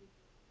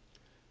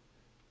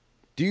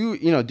 Do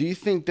you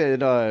think that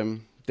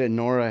that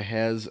Nora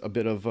has a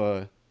bit of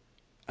a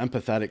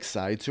empathetic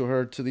side to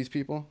her, to these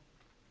people?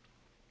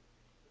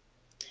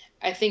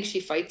 I think she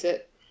fights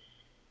it.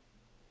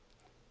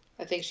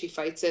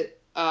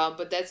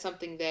 But that's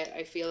something that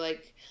I feel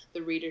like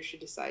the reader should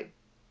decide.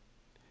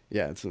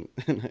 Yeah, it's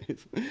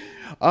nice.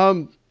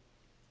 Um,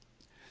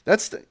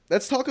 let's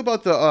talk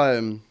about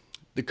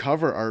the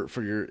cover art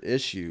for your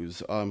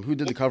issues. Who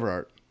did the cover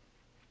art?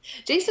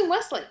 Jason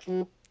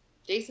Westlake.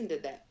 Jason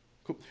did that.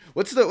 Cool.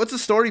 What's the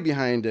story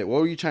behind it?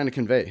 What were you trying to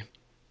convey?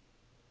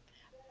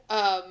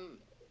 Um,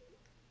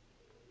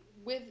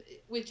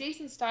 with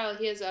Jason's style,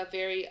 he has a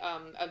very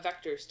a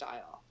vector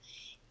style,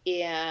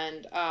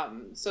 and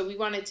so we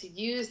wanted to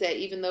use that,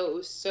 even though it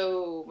was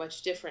so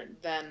much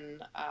different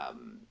than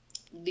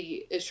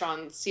the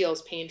Sean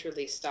Seale's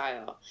painterly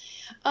style.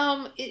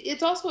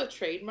 It's also a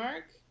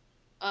trademark.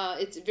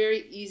 It's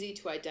very easy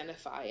to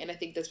identify, and I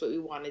think that's what we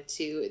wanted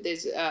to.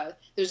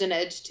 There's an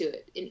edge to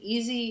it, an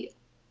easily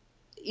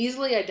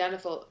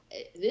identifiable.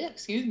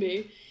 Excuse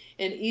me,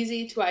 an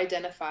easy to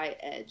identify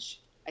edge.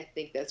 I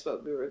think that's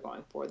what we were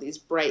going for. These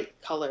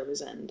bright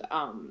colors and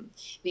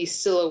these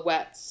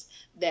silhouettes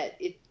that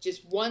it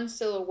just one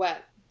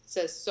silhouette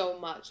says so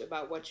much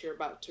about what you're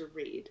about to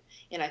read,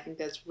 and I think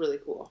that's really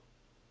cool.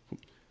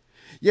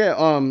 Yeah,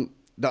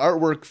 the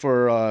artwork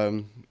for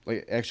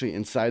like actually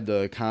inside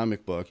the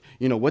comic book.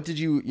 What did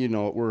you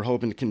were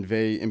hoping to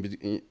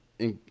convey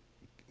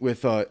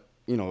with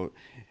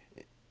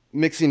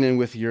mixing in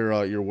with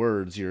your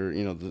words,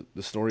 the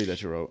story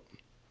that you wrote.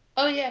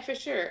 Oh yeah, for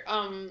sure.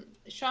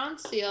 Sean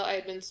Seale, I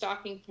had been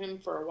stalking him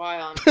for a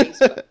while on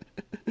Facebook,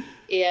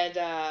 and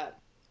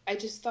I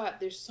just thought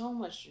there's so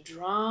much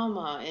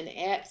drama and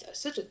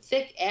such a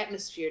thick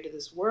atmosphere to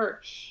this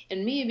work,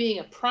 and me being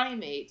a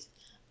primate.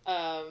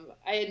 I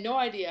had no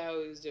idea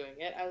how he was doing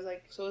it. I was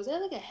like, so is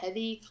that like a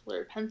heavy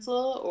colored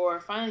pencil? Or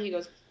finally he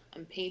goes,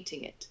 I'm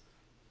painting it.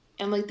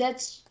 And I'm like,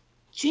 that's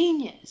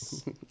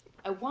genius.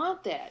 I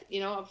want that.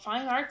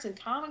 Fine arts and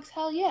comics,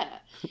 hell yeah.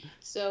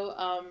 So,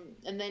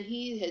 and then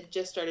he had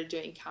just started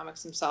doing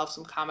comics himself,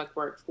 some comic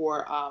work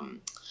for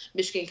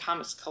Michigan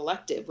Comics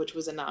Collective, which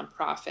was a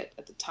nonprofit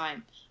at the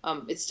time.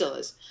 It still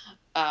is.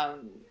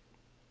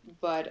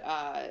 But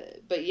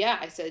yeah,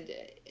 I said,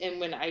 and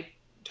when I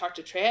talked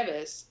to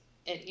Travis,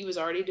 and he was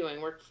already doing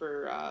work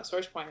for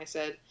SourcePoint, I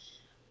said,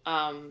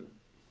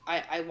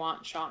 I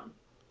want Sean. And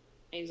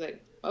he's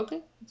like,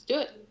 okay, let's do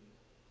it.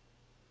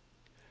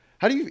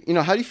 How do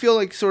you feel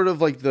like sort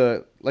of like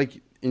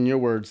in your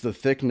words, the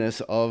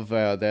thickness of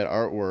that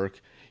artwork,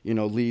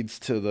 leads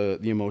to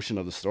the emotion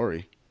of the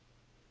story?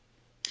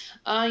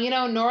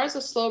 Nora's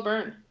a slow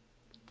burn,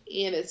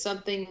 and it's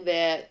something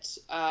that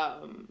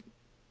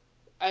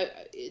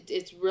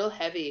it's real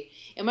heavy,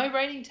 and my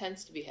writing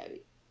tends to be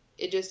heavy.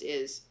 It just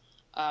is.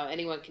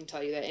 Anyone can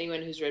tell you that.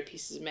 Anyone who's read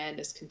Pieces of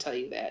Madness can tell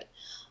you that.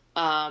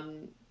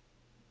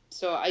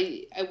 So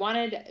I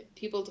wanted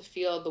people to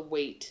feel the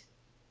weight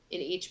in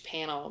each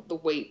panel, the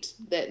weight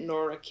that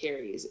Nora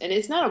carries. And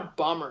it's not a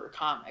bummer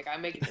comic.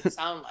 I'm making it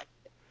sound like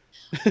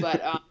it.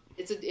 But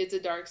it's a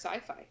dark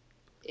sci-fi,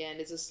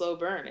 and it's a slow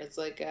burn. It's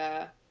like,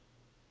 yeah,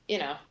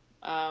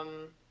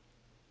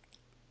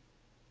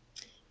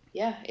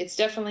 it's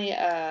definitely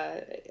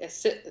a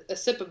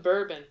sip of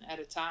bourbon at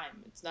a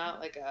time. It's not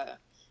like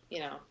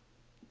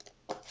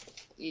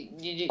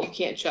you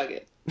can't chug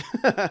it,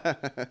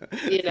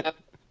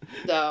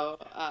 So,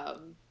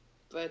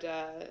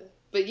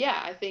 but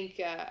yeah, I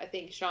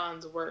think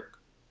Sean's work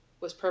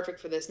was perfect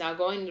for this. Now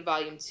going into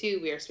volume 2,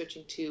 we are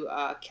switching to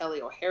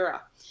Kelly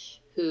O'Hara,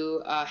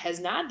 who has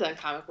not done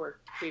comic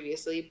work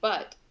previously,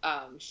 but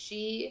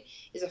she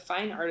is a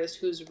fine artist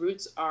whose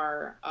roots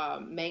are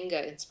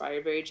manga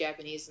inspired, very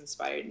Japanese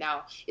inspired.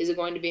 Now, is it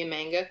going to be a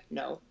manga?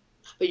 No,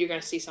 but you're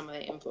going to see some of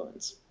the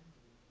influence.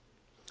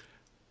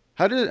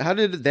 How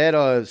did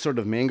that sort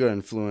of manga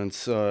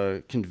influence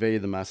convey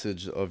the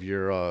message of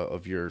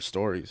your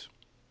stories?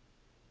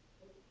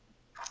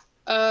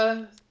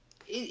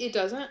 It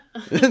doesn't.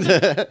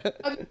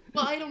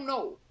 Well, I don't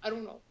know.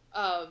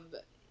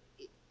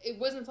 It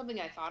wasn't something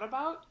I thought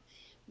about,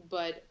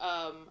 but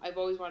I've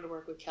always wanted to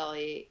work with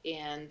Kelly,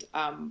 and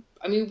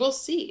we'll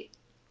see.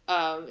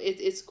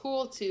 It's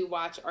cool to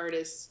watch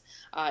artists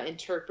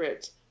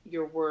interpret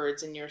your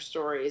words and your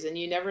stories, and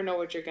you never know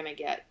what you're gonna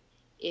get.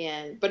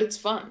 But it's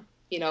fun.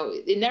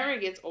 It never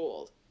gets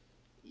old.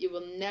 You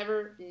will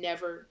never,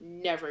 never,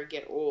 never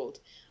get old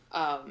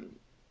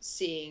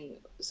seeing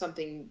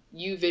something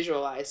you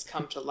visualize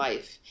come to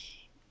life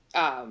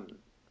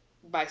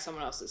by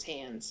someone else's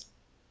hands.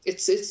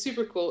 It's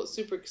super cool. It's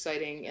super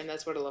exciting, and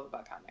that's what I love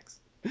about comics.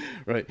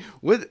 Right.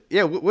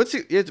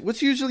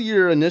 What's usually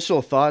your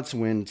initial thoughts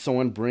when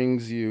someone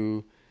brings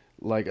you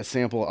like a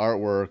sample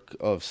artwork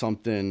of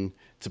something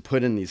to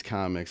put in these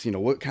comics?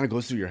 What kind of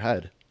goes through your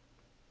head?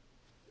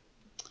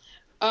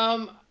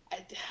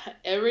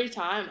 Every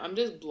time I'm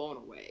just blown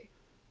away.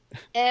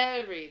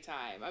 Every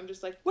time I'm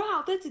just like,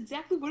 wow, that's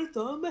exactly what it's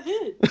on my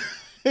head.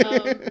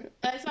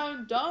 I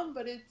sound dumb,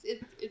 but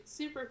it's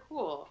super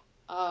cool.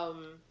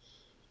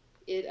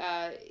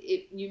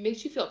 It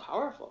makes you feel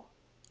powerful.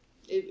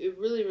 It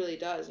really, really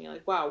does. And you're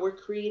like, wow, we're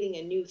creating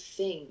a new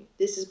thing.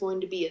 This is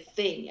going to be a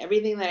thing.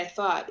 Everything that I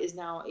thought is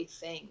now a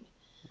thing.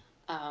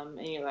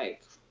 And you're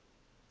like,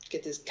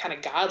 get this kind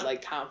of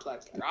godlike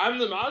complex. Like, I'm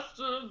the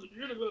master of the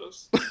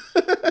universe.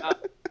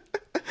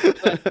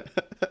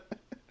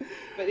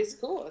 But it's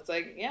cool. It's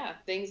like, yeah,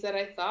 things that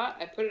I thought,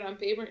 I put it on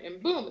paper,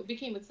 and boom, it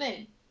became a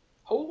thing.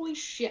 Holy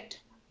shit.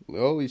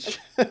 Holy shit.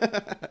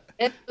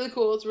 It's really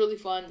cool. It's really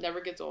fun. Never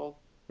gets old.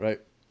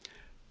 Right.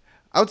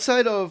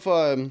 Outside of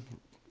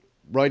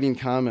writing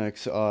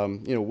comics,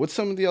 what's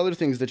some of the other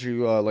things that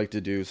you like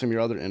to do? Some of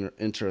your other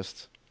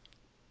interests?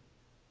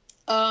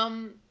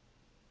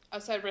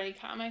 Outside of writing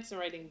comics and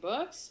writing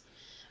books,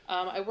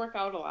 I work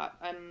out a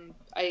lot.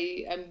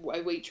 I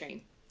weight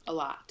train a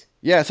lot.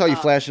 Yeah, I saw you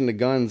flashing the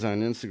guns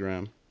on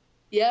Instagram.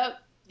 Yep.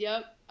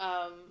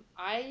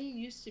 I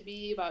used to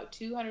be about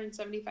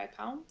 275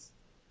 pounds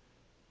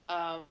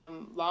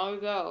long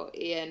ago,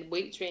 and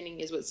weight training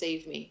is what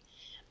saved me.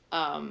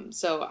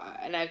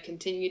 And I've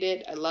continued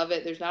it. I love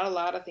it. There's not a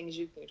lot of things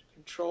you can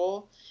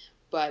control,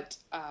 but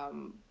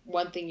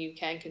one thing you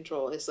can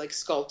control is like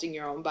sculpting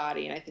your own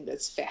body, and I think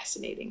that's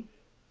fascinating.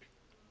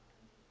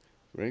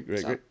 Great.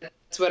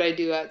 That's what I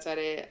do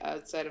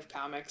outside of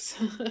comics.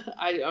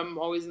 I'm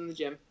always in the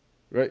gym.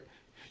 Right.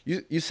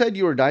 You said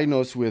you were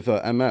diagnosed with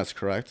MS,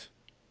 correct?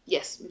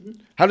 Yes.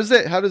 Mm-hmm.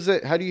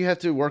 How do you have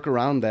to work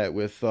around that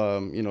with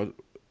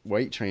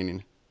weight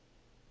training?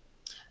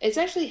 It's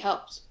actually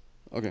helped.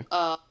 Okay.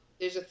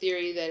 There's a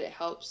theory that it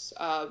helps,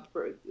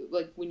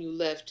 like when you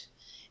lift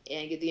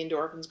and get the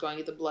endorphins going,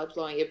 get the blood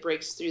flowing, it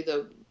breaks through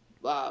the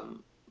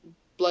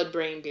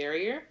blood-brain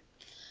barrier,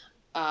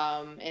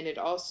 and it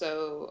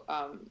also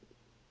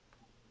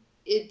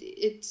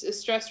it's a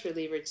stress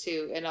reliever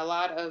too, and a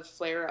lot of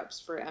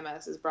flare-ups for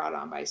MS is brought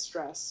on by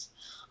stress.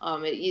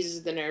 It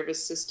eases the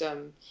nervous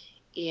system,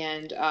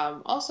 and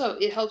also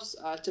it helps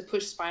to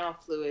push spinal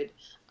fluid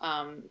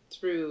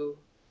through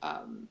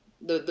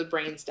the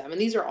brainstem. And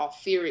these are all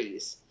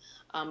theories,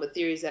 but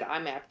theories that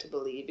I'm apt to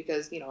believe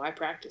because, I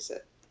practice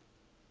it.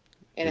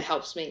 And it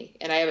helps me.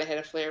 And I haven't had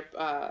a flare.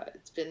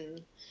 It's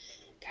been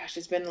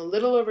a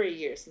little over a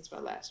year since my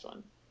last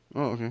one.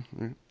 Oh, okay.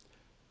 Right.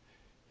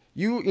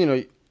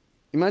 You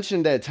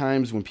mentioned at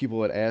times when people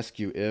would ask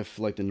you if,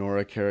 like, the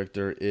Nora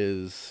character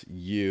is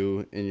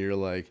you, and you're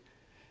like,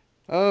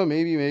 oh,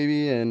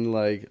 maybe, and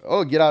like,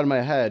 oh, get out of my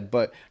head.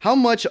 But how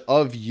much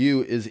of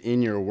you is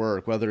in your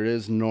work, whether it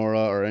is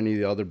Nora or any of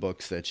the other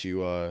books that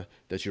you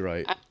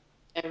write?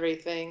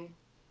 Everything.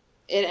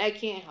 And I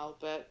can't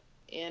help it.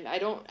 And I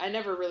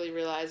never really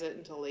realize it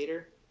until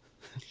later.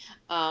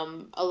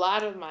 A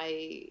lot of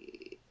my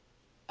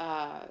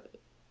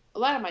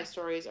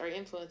stories are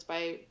influenced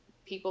by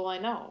people I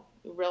know,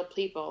 real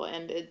people.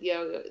 And,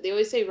 they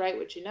always say, write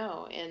what you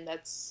know. And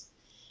that's,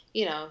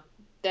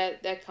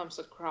 that comes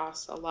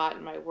across a lot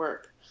in my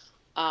work.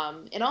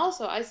 And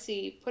also I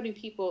see putting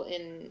people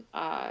in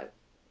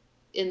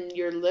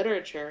your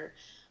literature,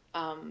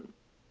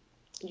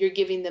 you're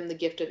giving them the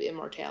gift of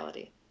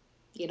immortality.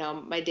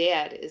 My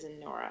dad is in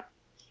Nora,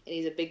 and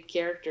he's a big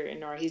character in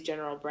Nora. He's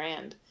General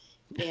Brand.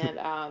 And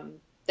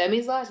that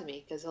means a lot to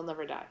me because he'll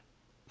never die.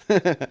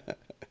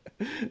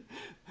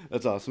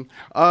 That's awesome.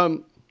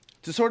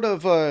 To sort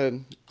of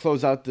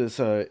close out this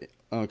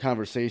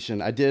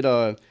conversation, I did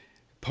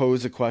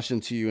pose a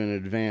question to you in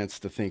advance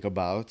to think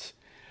about.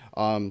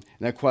 And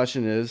that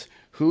question is,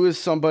 who is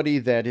somebody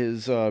that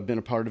has been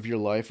a part of your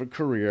life or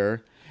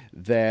career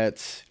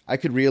that I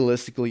could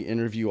realistically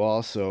interview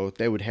also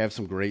that would have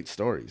some great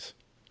stories?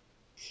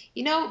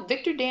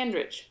 Victor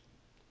Dandridge.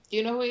 Do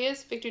you know who he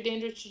is? Victor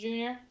Dandridge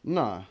Jr.?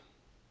 Nah.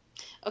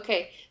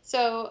 Okay,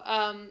 so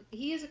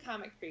he is a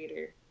comic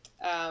creator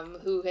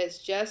who has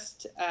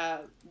just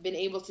been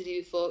able to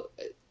do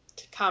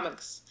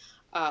comics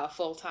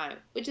full time,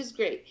 which is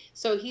great.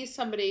 So he's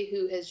somebody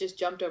who has just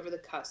jumped over the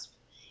cusp.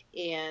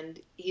 And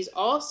he's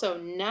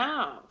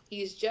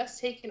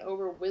just taken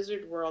over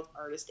Wizard World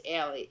Artist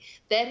Alley.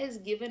 That has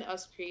given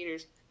us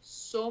creators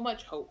so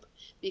much hope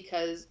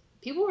because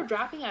people were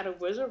dropping out of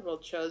Wizard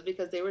World shows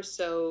because they were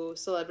so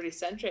celebrity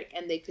centric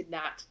and they could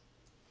not,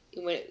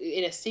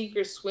 in a sink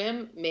or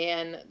swim,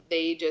 man,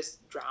 they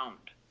just drowned.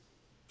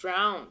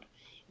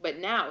 But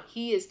now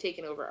he has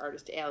taken over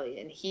Artist Alley,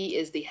 and he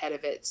is the head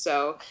of it.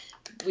 So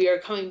we are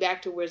coming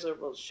back to Wizard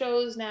World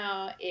shows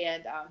now,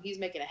 and he's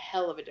making a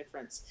hell of a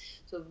difference.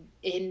 So,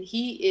 and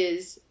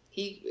he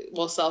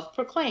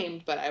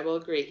self-proclaimed, but I will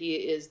agree, he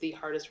is the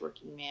hardest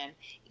working man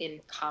in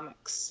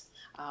comics.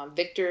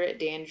 Victor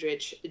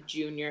Dandridge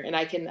Jr., and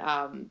I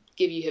can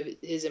give you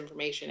his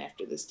information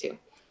after this too.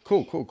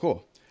 Cool.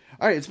 All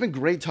right, it's been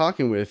great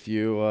talking with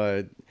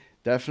you.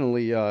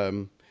 Definitely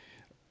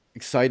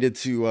excited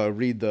to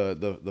read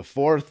the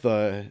fourth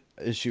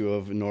issue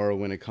of Nora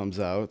when it comes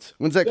out.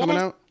 When's that coming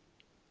out?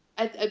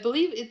 I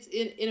believe it's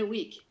in a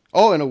week.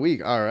 Oh, in a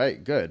week. All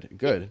right,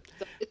 good.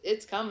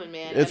 It's coming,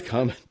 man. It's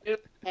coming.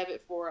 Have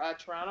it for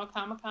Toronto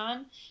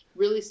Comic-Con.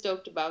 Really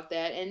stoked about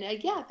that. And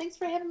thanks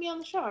for having me on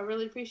the show. I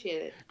really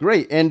appreciate it.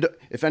 Great. And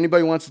if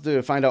anybody wants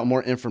to find out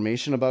more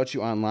information about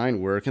you online,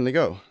 where can they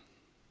go?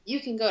 You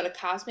can go to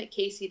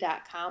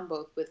CosmicCasey.com,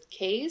 both with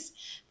K's,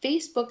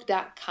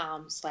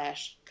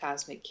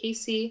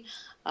 Facebook.com/CosmicCasey,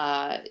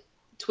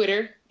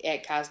 Twitter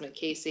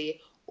 @CosmicCasey,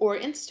 or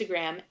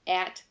Instagram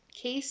at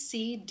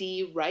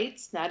KCD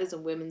Writes, not as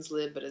in women's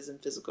lib, but as in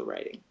physical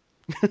writing.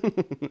 All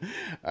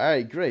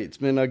right, great. It's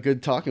been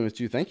good talking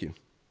with you. Thank you.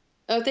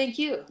 Oh, thank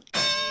you.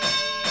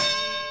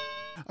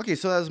 Okay,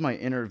 so that was my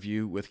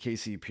interview with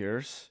Casey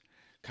Pierce,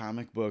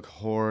 comic book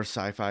horror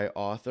sci-fi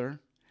author.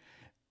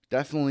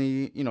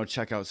 Definitely,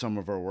 check out some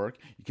of her work.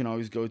 You can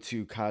always go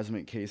to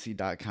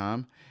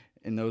CosmicCasey.com,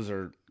 and those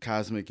are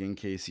Cosmic and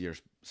Casey are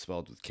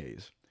spelled with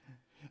K's.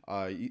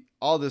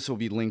 All this will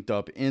be linked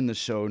up in the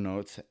show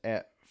notes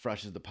at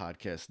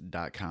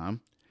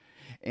freshasthepodcast.com.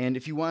 And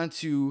if you want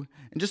to,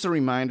 and just a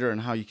reminder on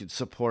how you can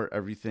support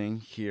everything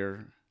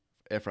here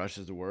at Fresh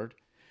is the Word,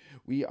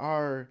 you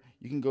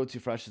can go to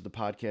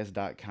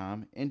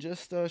freshasthepodcast.com and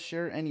just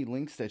share any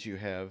links that you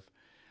have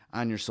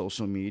on your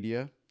social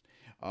media.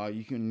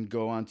 You can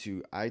go on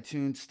to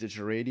iTunes,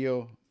 Stitcher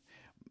Radio,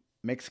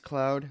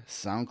 Mixcloud,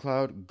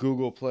 SoundCloud,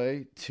 Google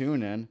Play,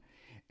 TuneIn,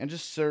 and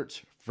just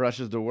search Fresh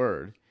is the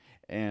Word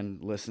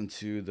and listen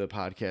to the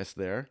podcast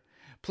there.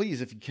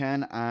 Please, if you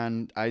can,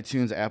 on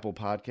iTunes, Apple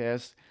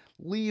Podcasts,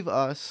 leave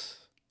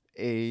us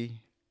a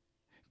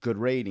good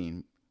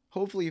rating.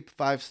 Hopefully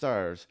 5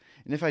 stars.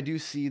 And if I do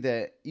see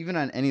that even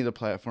on any of the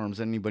platforms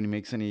anybody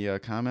makes any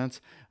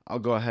comments, I'll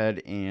go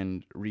ahead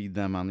and read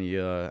them on the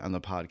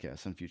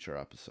podcast in future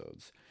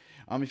episodes.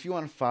 If you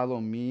want to follow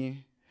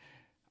me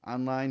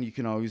online, you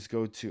can always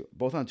go to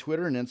both on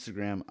Twitter and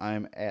Instagram.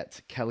 I'm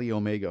at Kelly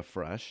Omega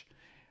Fresh.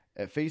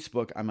 At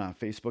Facebook, I'm on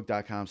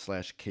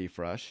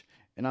facebook.com/kfresh.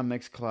 And on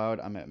Mixcloud,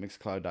 I'm at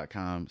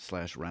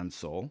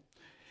mixcloud.com/rensoul.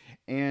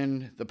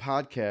 And the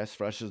podcast,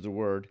 Fresh is the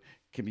Word,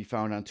 can be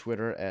found on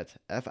Twitter at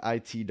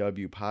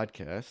FITW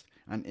Podcast,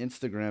 on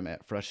Instagram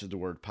at Fresh is the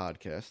Word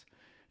Podcast,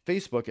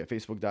 Facebook at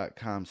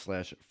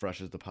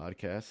facebook.com/Fresh is the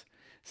Podcast,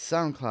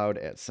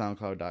 SoundCloud at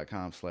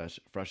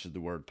soundcloud.com/Fresh is the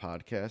Word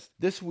Podcast.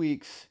 This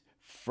week's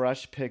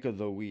Fresh Pick of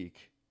the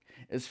Week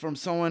is from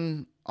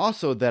someone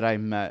also that I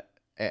met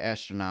at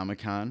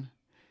Astronomicon.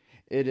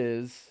 It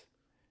is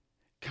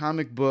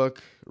comic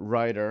book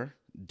writer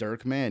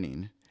Dirk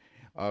Manning.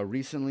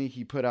 Recently,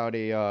 he put out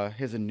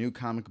a new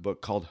comic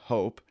book called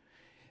Hope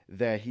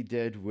that he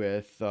did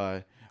with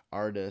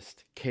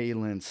artist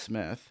Kaylin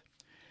Smith.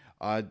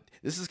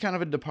 This is kind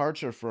of a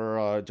departure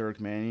for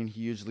Dirk Manning.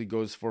 He usually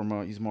goes for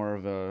he's more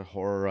of a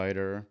horror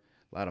writer,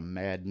 a lot of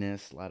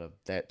madness, a lot of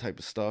that type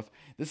of stuff.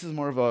 This is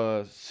more of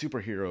a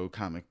superhero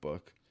comic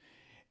book.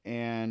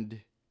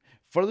 And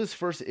for this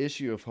first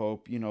issue of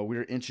Hope,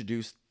 we're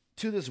introduced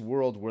to this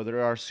world where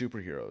there are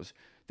superheroes.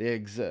 They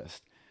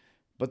exist.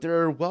 But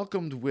they're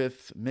welcomed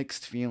with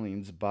mixed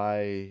feelings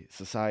by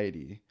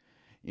society.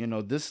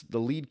 The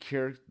lead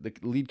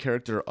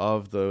character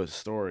of the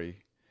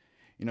story,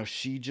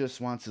 she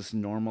just wants this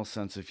normal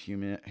sense of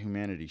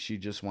humanity. She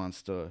just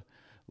wants to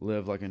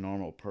live like a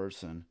normal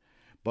person.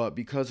 But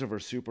because of her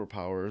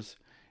superpowers,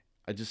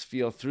 I just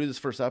feel through this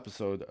first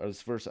episode, or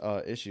this first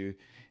issue,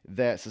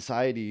 that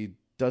society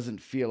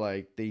doesn't feel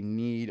like they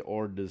need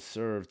or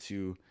deserve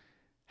to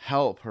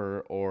help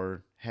her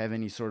or have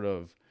any sort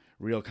of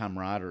real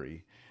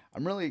camaraderie.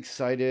 I'm really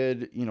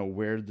excited,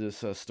 where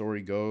this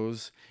story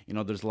goes.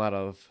 There's a lot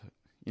of,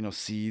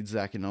 seeds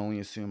that I can only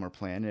assume are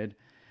planted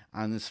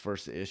on this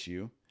first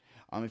issue.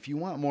 If you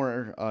want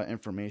more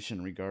information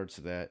in regards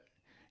to that,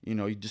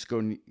 you just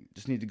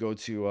need to go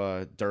to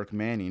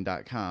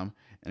dirkmanning.com.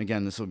 And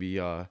again, this will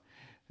be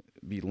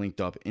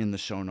linked up in the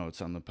show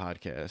notes on the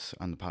podcast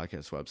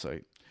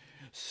website.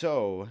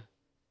 So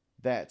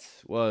that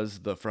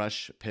was the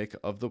Fresh Pick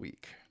of the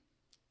Week.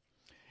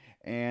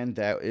 And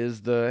that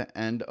is the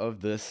end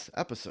of this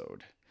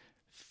episode.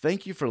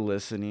 Thank you for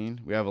listening.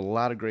 We have a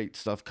lot of great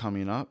stuff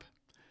coming up.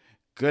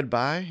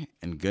 Goodbye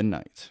and good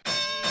night.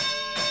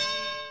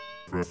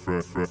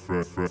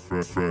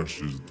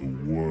 Fresh is the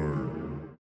word.